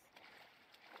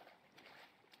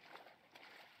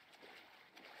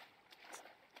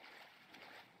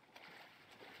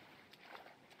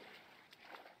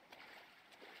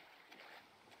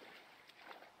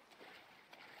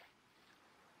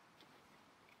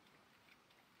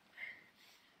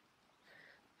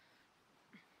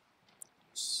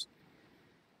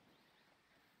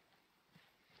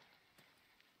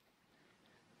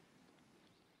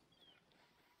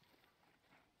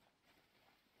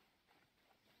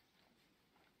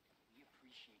 We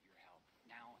appreciate your help,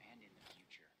 now and in the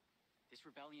future. This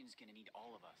rebellion is gonna need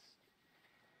all of us.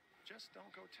 Just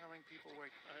don't go telling people where.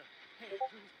 Hey,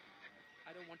 please.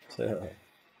 I don't want trouble.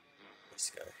 Let's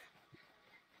go.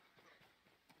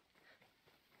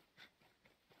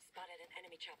 Spotted an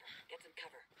enemy chopper. Get some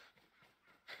cover.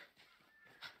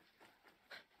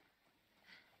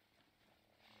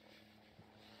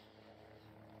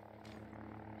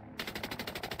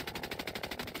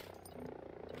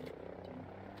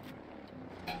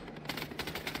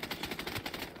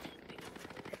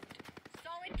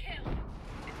 Solid kill.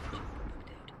 Enemy chopper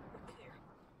booked out. We're clear.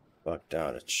 Bugged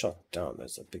out, it's shot down,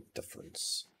 there's a big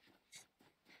difference.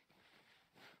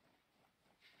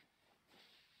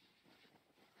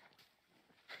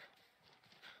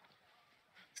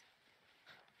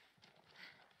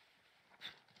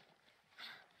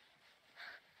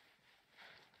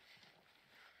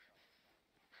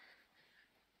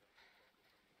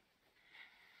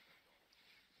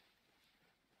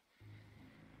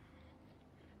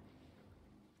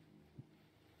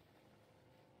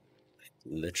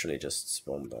 Literally just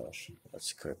spawn bash.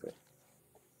 That's creepy.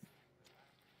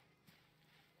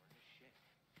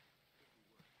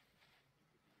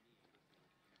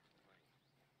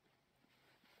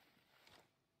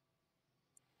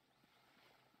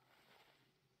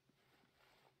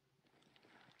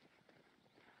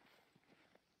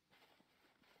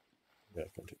 Yeah, I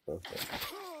can do both.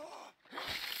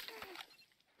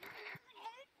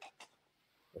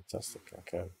 Fantastic, I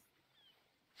can.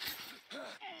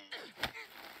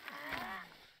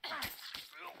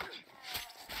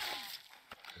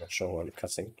 Not sure what I'm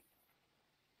cutting.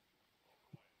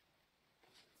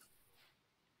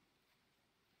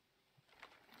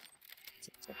 It's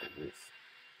like a roof.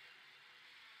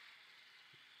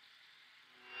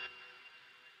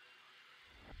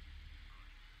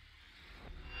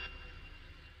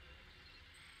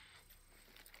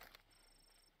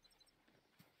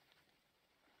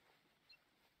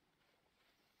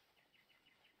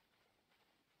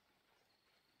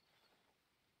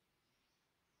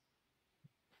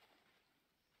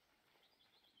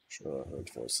 Sure, I heard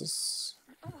voices.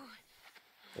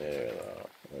 There they are.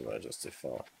 Am I just too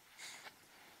far?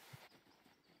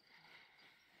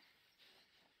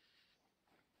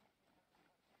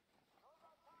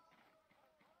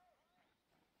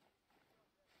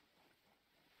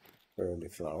 Early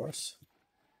flowers.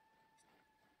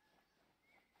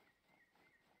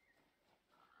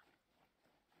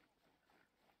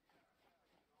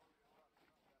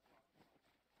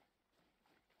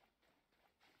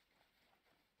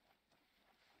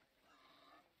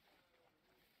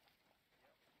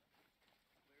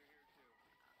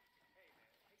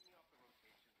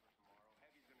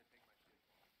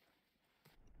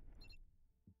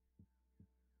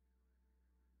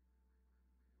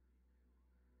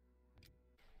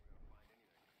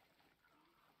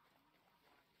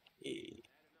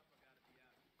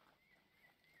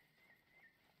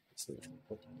 Yeah.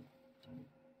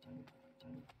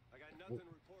 I got nothing to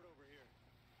report over here.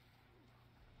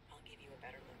 I'll give you a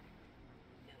better look.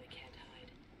 Now we can't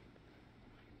hide.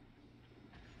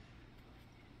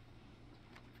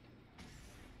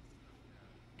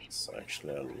 It's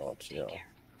actually a lot, Take yeah. care.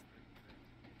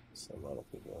 It's a lot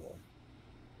of people there.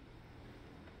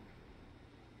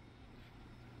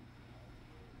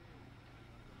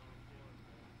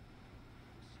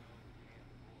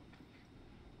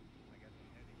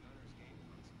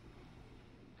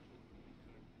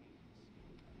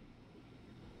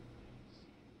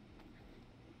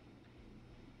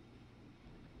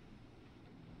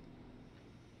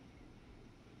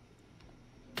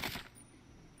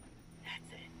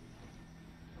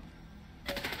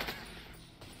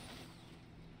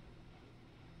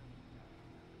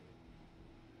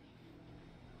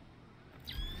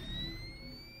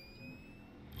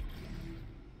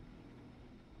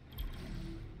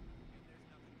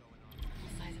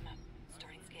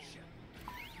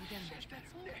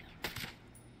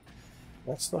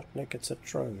 That's not like it's a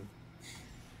drone.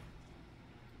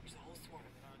 There's a whole swarm.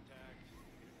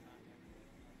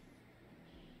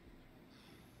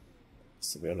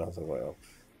 Has to be another way up.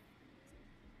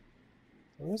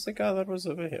 Where's the guy that was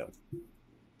over here?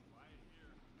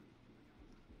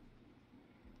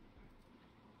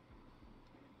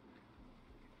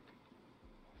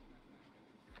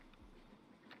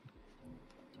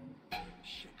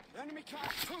 Shit. Enemy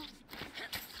cap.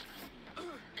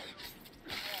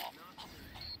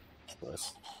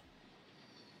 Nice.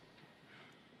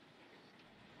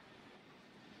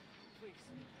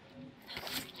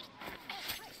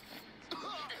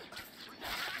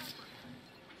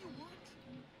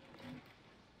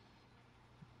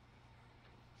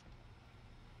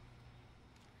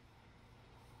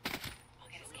 I'll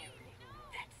get a scan.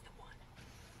 That's the one.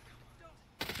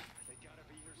 They gotta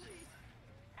be here soon.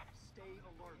 Stay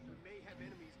alert. We may have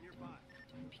enemies nearby.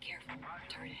 Be careful.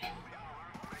 Turn ahead.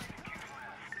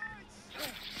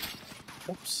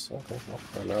 Oops. Okay.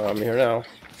 Well, no, I'm here now. New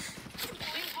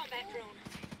combat drone.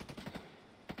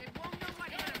 They won't know what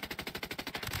hit 'em.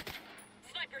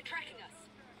 Sniper tracking us.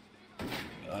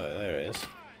 Oh, there it is.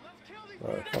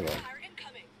 Oh, come on. Fire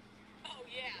incoming. Oh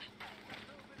yeah.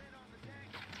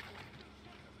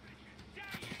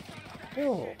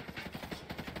 Oh.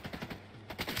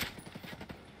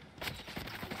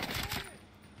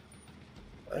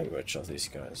 Language of these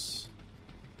guys.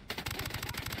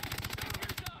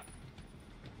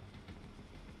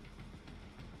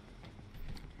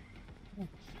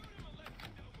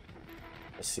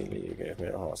 Silly, you gave me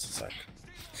a heart attack.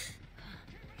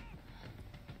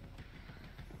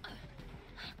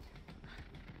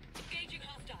 Engaging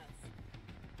hostiles.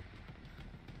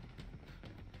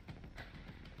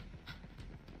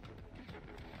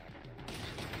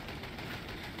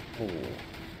 Ooh.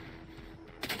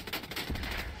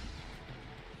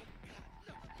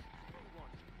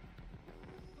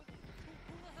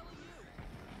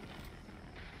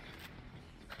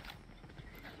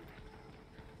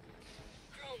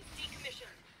 Drones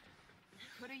decommissioned.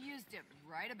 Could have used it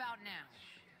right about now.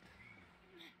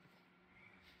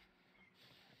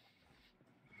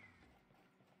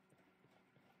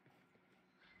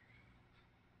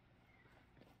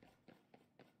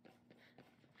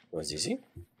 Was easy.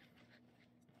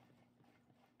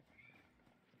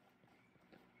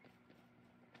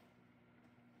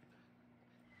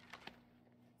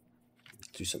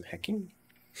 Do some hacking.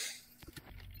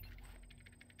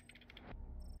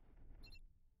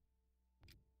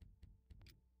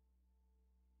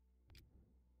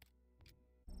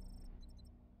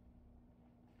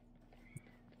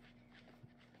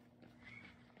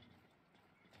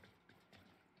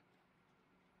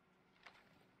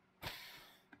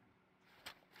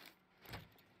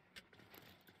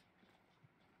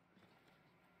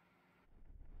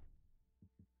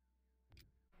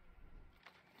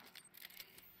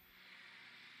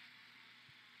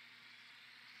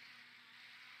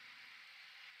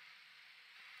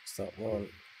 It's that one.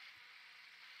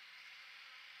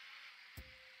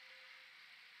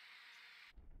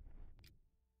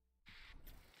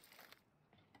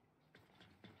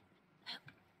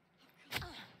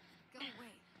 Go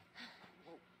away.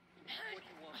 Whoa. What do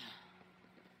you want?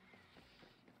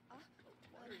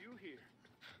 Why are you here?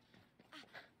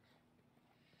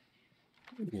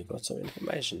 You got some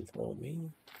information for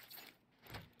me.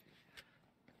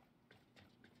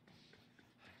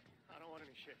 I don't want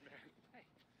any shit, man.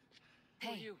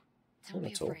 Hey, you? I don't want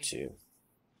be to talk afraid. to you.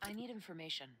 I need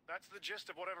information. That's the gist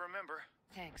of what I remember.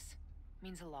 Thanks.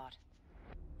 Means a lot.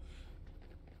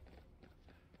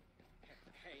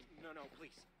 Hey, no,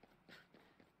 please.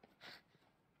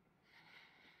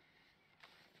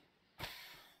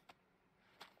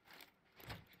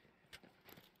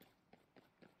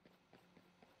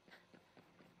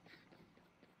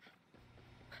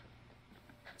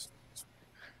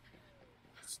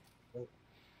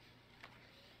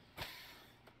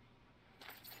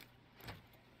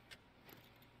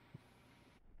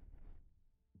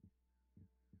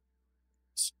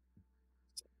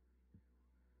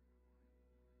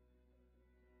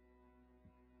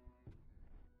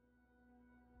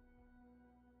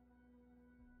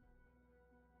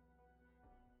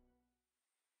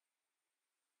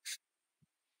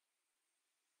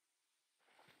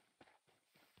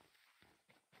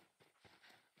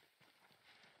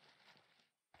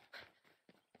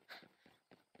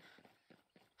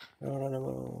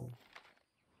 No.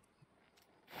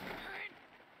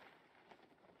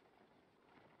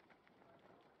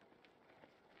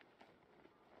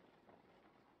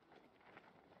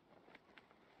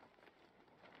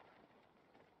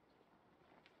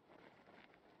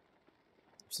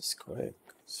 This is quick.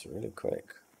 It's really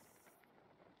quick.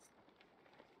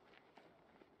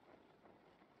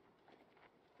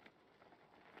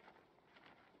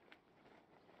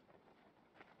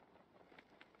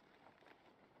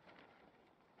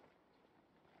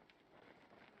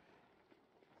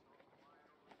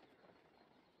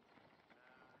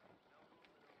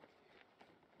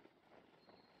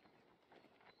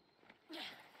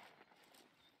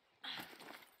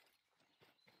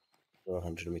 Or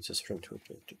 100 meters from to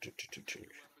Weapons for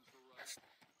Russ.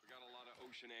 We got a lot of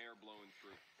ocean air blowing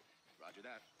through. Roger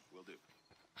that. Will do.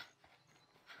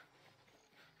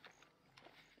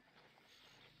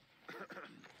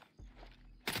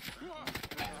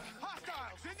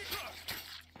 Hostiles in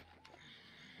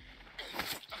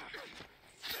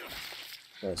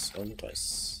the Nice on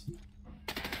dice.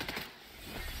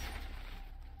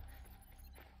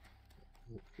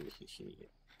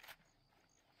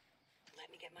 Let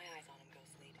me get my eyes on him,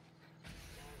 Ghost Lead.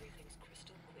 Now everything's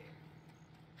crystal clear.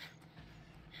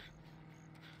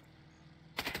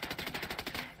 I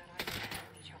got eyes on the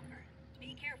enemy chopper.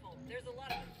 Be careful, there's a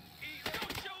lot of them.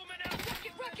 Don't show him an out!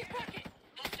 Rocket, rocket, rocket!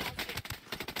 Hostiles hit.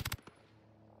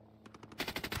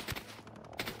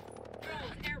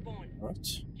 Drones airborne. What?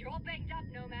 You're all banged up,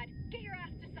 Nomad. Get your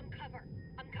ass to some cover.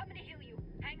 I'm coming to heal you.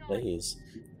 Hang on. Please.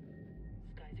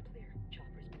 Skies are clear.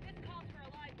 Choppers. This calls for a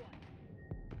live one.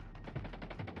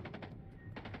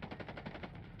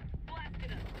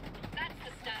 Blasted him. That's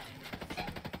the stuff.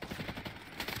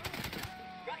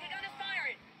 Rocket gun is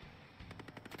firing.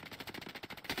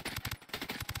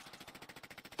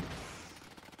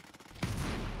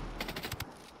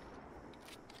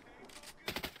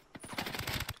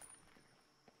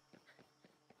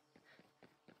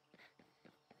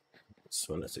 Just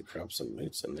wanted to grab some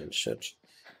loot and then shit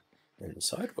in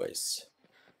sideways.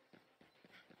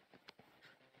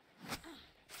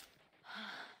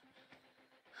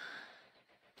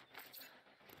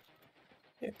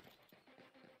 Yeah.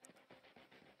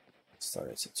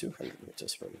 Started at 200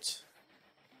 meters from it.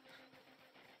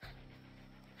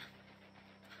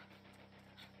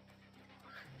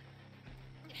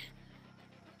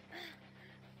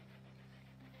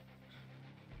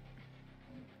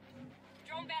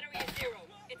 Drone battery is 0.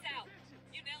 It's out.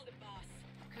 You nailed it, boss.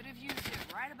 Could have used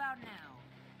it right about now.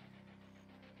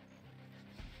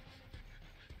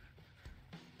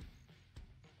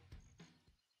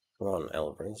 Come on,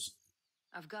 Elbrus.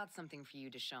 I've got something for you,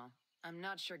 Deschamps. I'm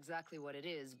not sure exactly what it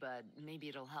is, but maybe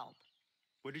it'll help.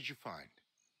 What did you find?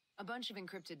 A bunch of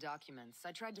encrypted documents.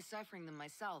 I tried deciphering them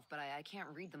myself, but I can't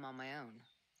read them on my own.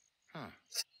 Huh.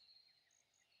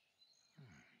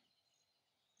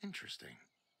 Interesting.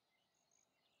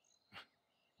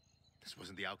 This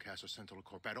wasn't the Outcast or Sentinel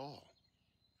Corp at all.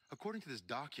 According to this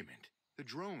document, the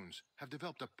drones have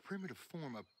developed a primitive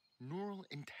form of neural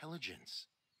intelligence.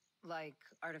 Like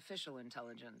artificial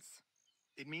intelligence.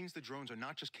 It means the drones are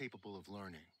not just capable of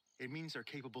learning. It means they're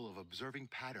capable of observing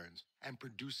patterns and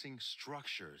producing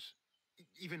structures,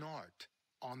 even art,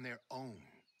 on their own.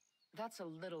 That's a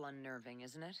little unnerving,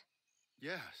 isn't it?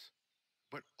 Yes,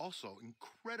 but also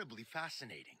incredibly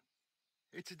fascinating.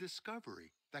 It's a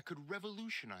discovery that could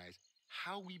revolutionize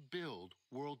how we build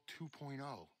World 2.0.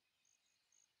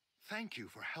 Thank you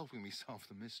for helping me solve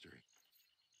the mystery.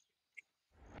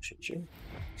 Should you?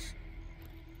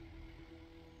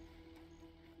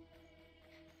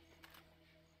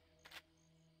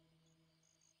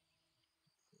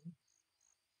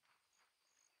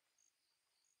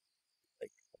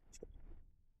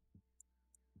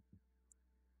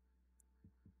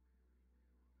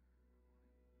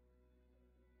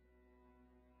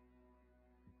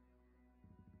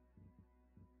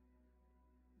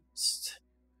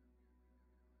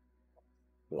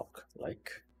 Block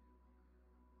like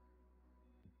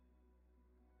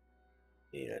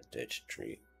need a ditch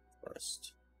tree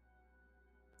first.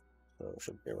 So it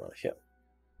should be right here.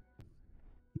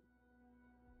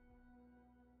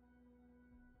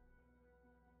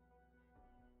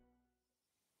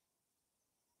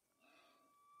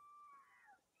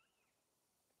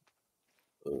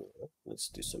 Let's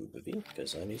do some Vivi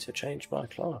because I need to change my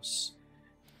class.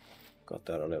 Got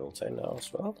that on level 10 now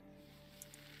as well.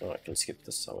 Oh, I can skip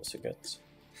this once again.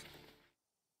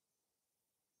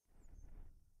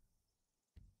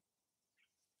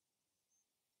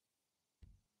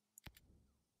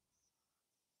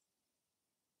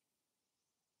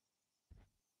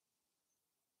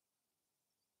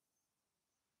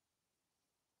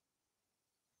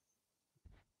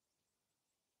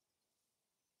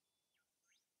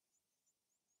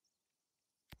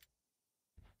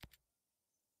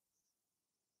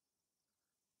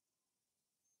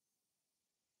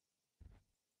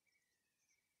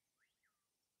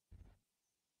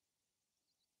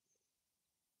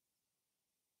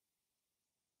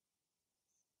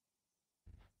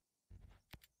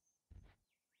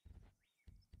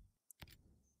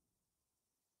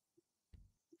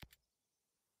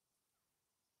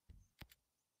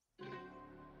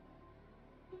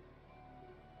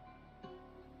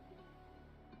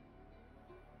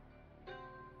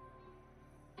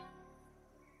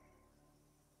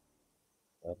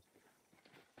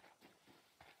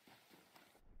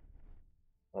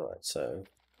 so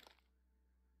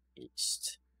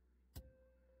east.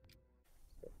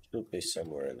 It should be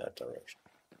somewhere in that direction.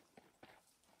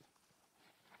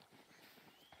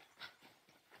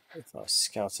 If I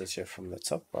scout it here from the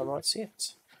top, I might see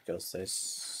it. Because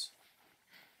there's...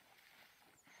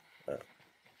 Oh.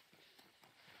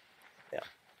 Yeah.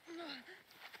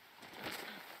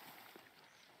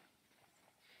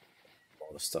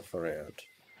 All the stuff around.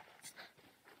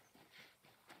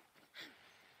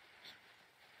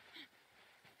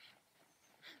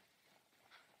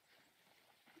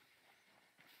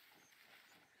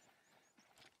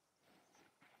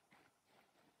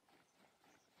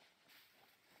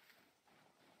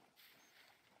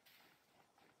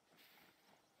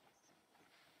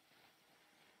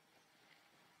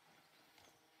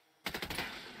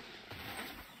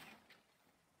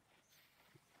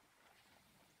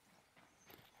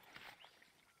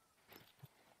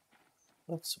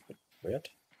 That's a bit weird. At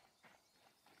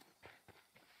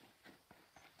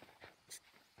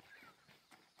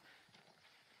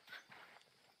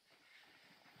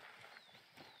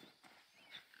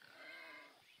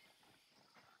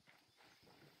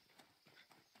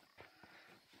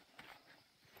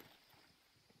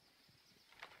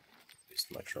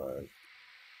least my drone.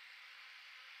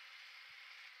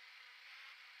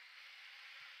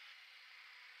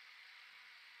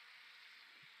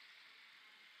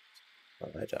 Oh,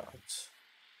 I don't.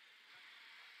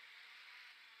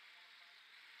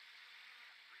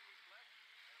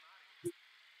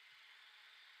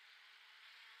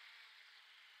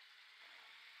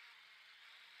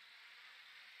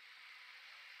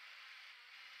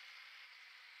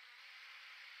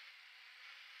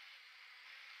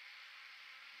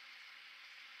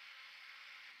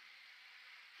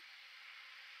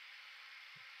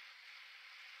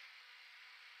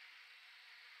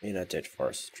 In a dead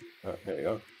forest. Oh, here we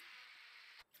go.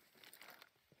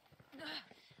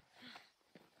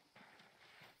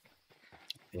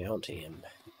 Hunting him.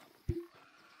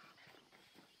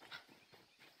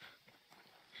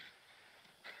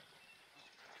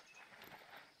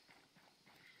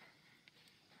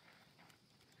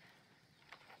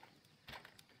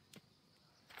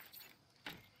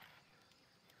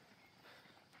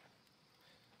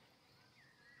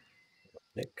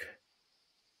 Nick.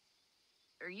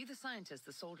 Are you the scientist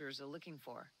the soldiers are looking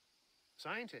for?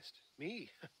 Scientist? Me?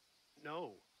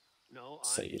 No. No,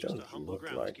 So I'm you just a don't humble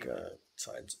look like groundskeeper. a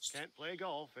scientist. Can't play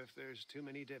golf if there's too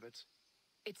many divots.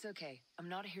 It's okay. I'm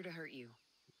not here to hurt you.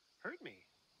 Hurt me?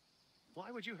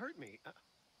 Why would you hurt me?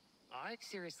 I...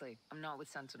 Seriously, I'm not with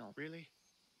Sentinel. Really?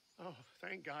 Oh,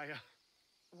 thank Gaia.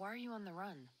 Why are you on the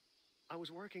run? I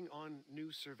was working on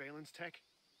new surveillance tech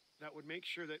that would make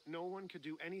sure that no one could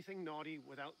do anything naughty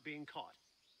without being caught.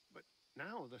 But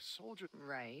now the soldier...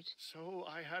 Right. So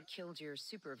I had... Killed your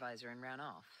supervisor and ran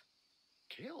off.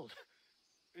 Killed?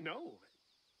 No.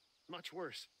 Much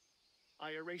worse.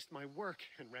 I erased my work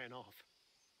and ran off.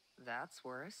 That's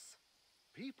worse.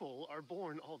 People are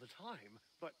born all the time,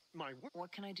 but my work...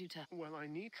 What can I do to... Well, I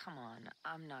need... Come on,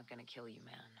 I'm not gonna kill you,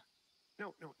 man.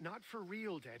 No, not for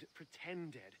real dead.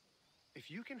 Pretend dead.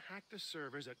 If you can hack the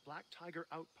servers at Black Tiger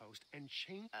Outpost and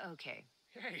change... Okay.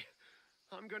 Hey,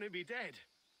 I'm gonna be dead.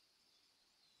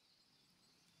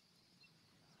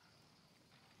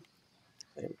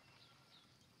 Okay.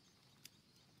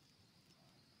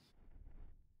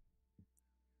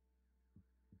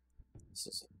 This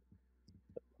is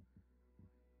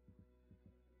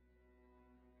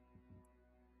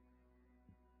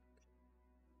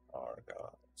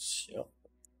Argos. Yep.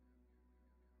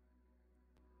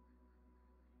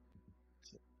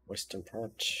 Western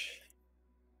part.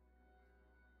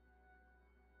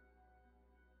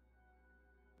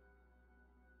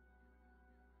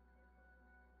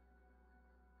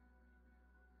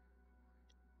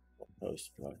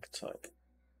 Post Black Tiger.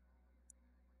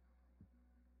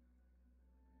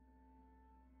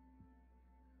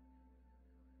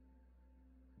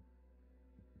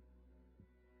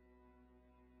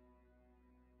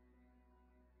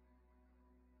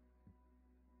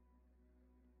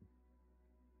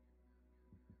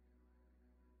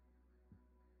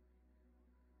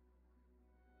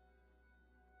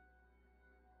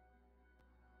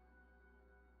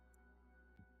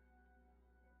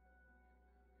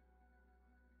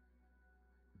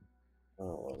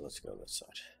 Oh, well, let's go this side.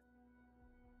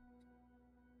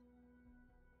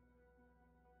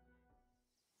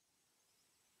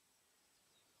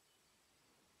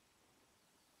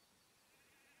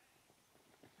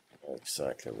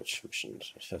 Exactly which mission.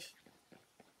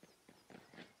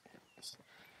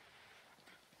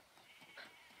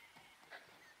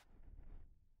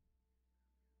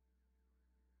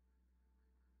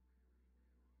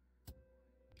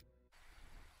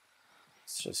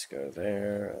 Let's just go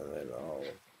there, and then I'll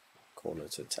corner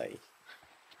to Tay.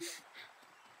 If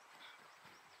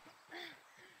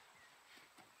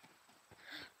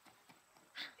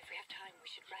we have time, we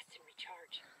should rest and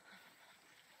recharge.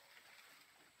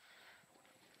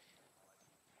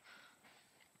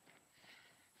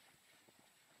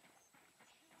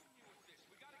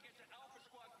 We gotta get to Alpha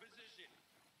Squad position.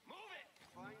 Move it!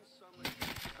 Find somebody.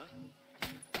 Huh?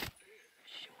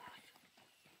 Show off.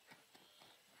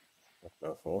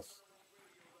 No fourth.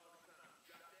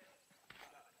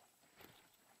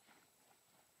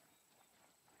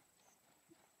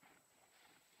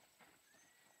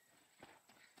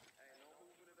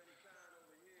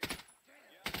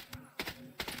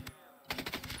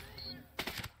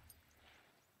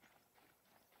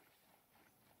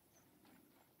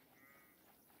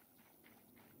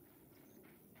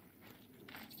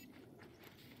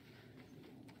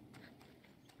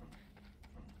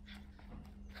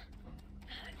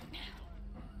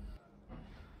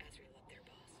 Azrael up there,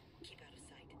 boss. Keep out of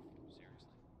sight. Seriously?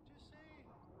 Just saying.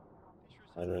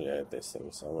 They sure I don't really have this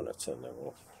thing, so I want to turn them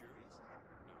off. Curious?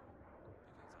 No, because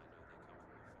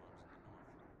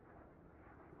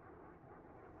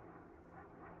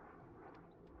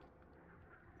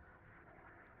I know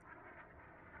they come from the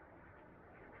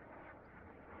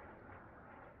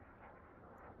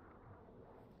farms in the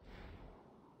north.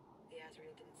 The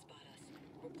Azrael didn't spot us.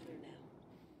 We're clear now.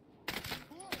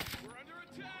 We're under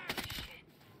attack! Shit.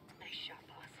 Nice shot,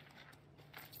 boss.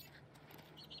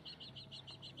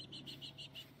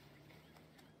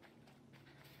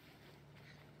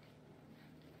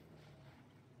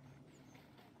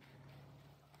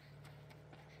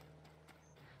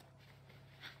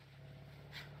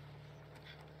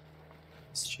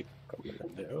 This cheap coming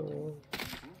in there.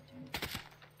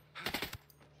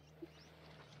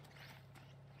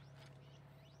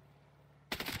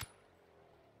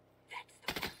 That's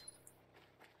the one.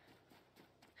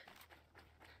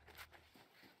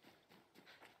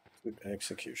 Good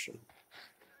execution.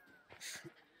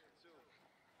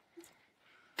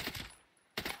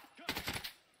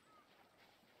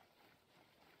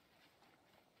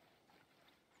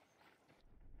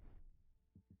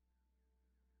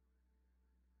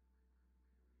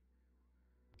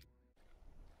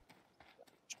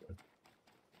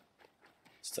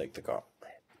 Let's take the car.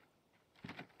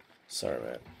 Sorry,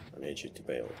 man. I need you to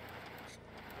bail.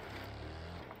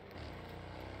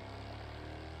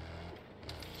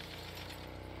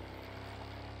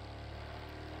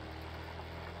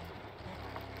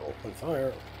 Open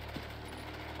fire.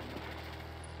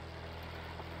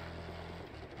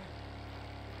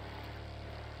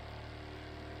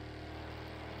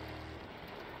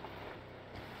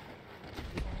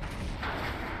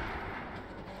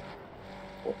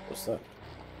 What was that?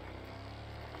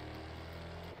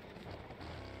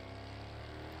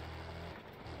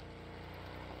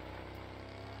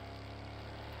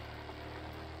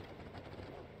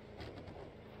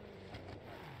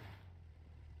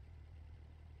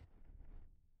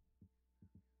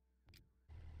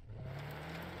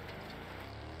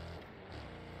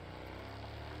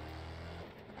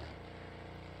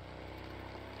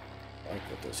 I like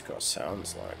what this car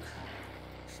sounds like.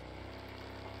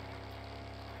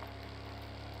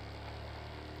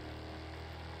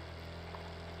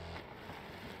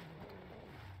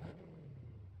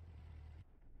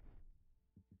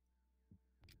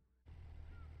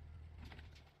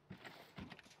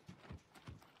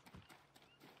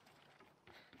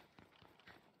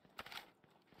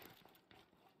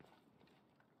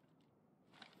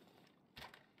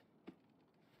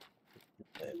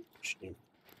 And machine.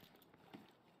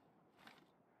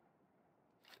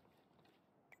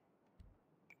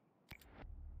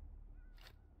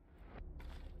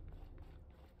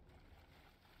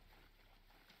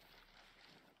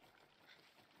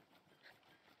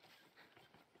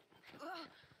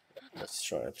 Let's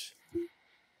try it.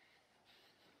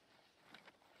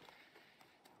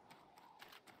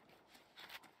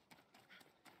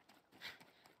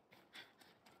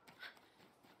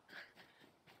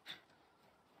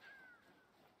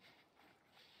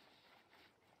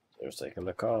 They're taking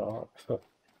the car.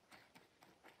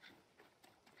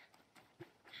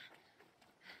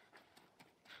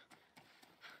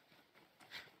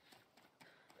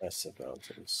 Massive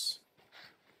mountains.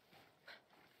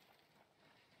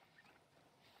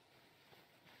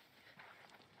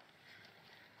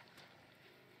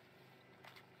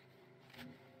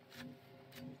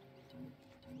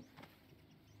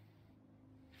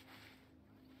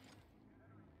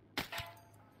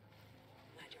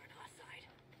 Glad you're on our side.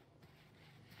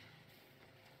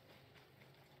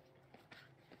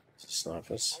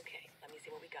 Snipers. Okay, let me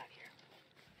see what we got here.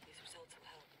 These results will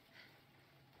help.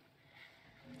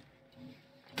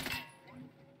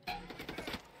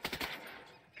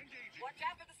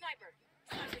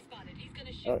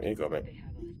 Oh, you got me. They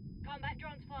have us. Combat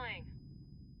drones flying.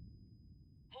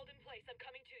 Hold in place. I'm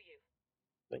coming to you.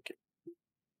 Thank you.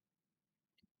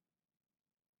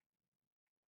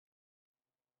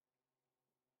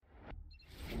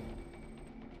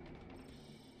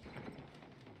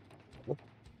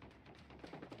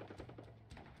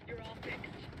 You're all fixed.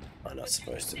 I'm not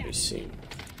supposed to be seen.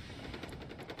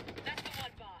 That's the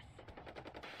one, boss.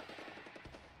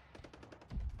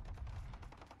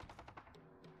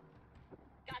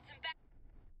 Got some back.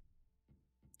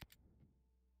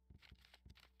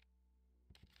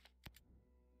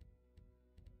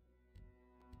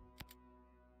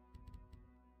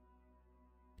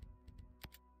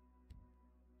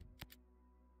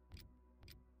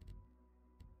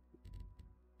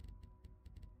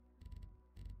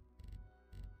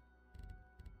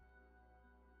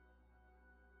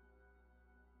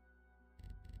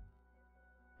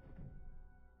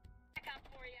 Back up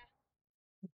for you.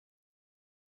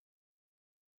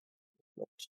 What?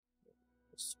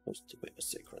 It's supposed to be a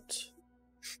secret.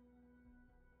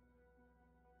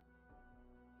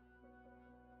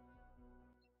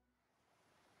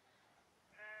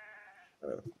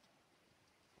 Oh.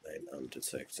 Name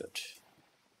undetected.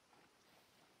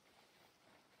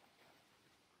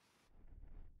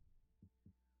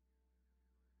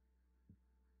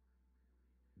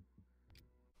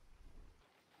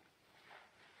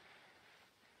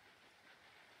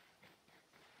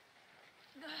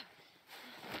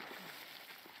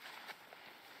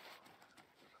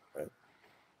 Right.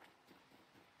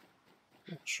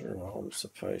 Not sure how I'm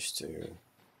supposed to.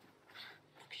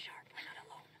 Look sharp. We're not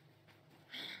alone.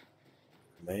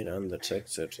 Remain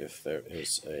undetected if there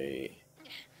is a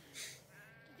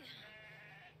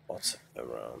bot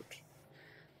around.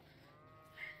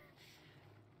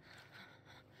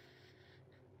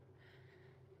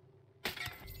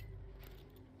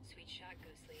 Sweet shot,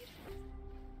 Ghost Lead.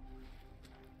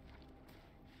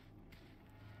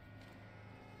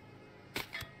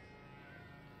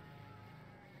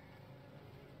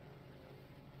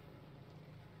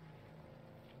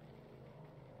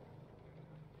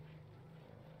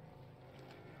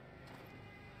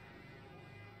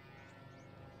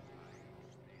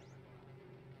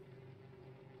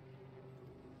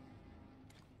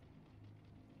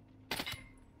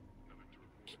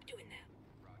 Keep doing that.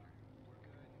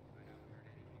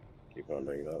 Keep on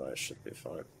doing that, I should be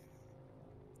fine.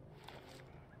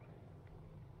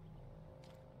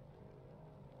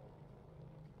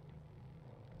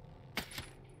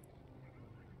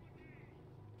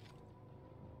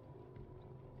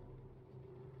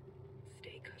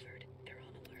 Stay covered. They're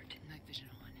on alert. Night vision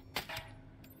on.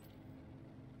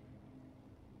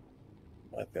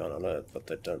 Might be on alert, but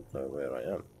they don't know where I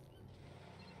am.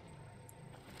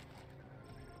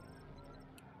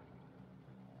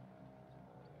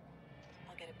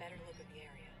 I'll get a better look at the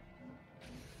area.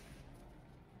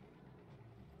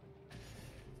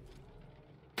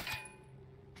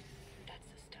 That's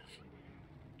the stuff.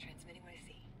 Transmitting what I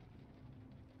see.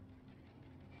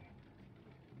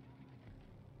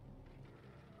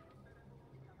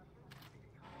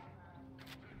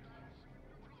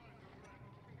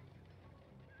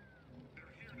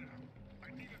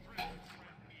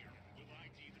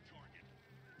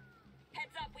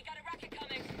 Heads up, we got a rocket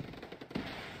coming.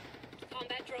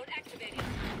 Combat drone activated.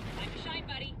 Time to shine,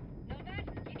 buddy. Know that?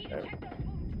 You need to check those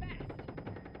wounds fast.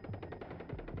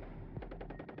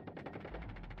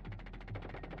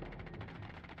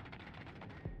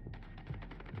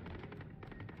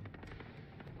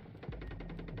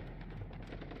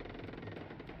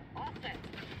 All set.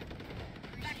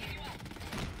 Backing you up.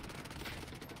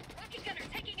 Rocket gunner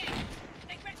taking aim.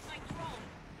 They wrecked my drone.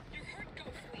 You're hurt,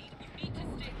 Ghost Lead. You need to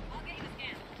stay. I'll get you a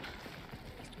scan.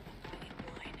 At least we're not going in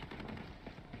blind.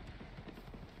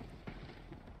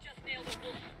 Just nailed a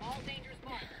wolf. All dangers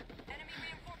marked. Enemy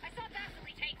reinforced. I saw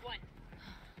Vasily take one.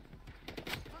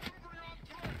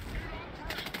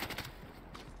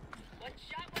 One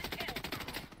shot, one kill.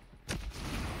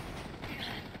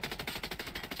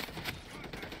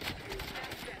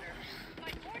 That's better.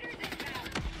 My quarters inbound.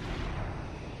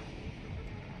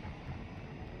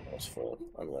 That's full.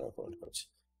 I'm gonna go.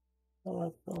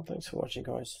 Alright, well, thanks for watching,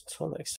 guys. Until next time.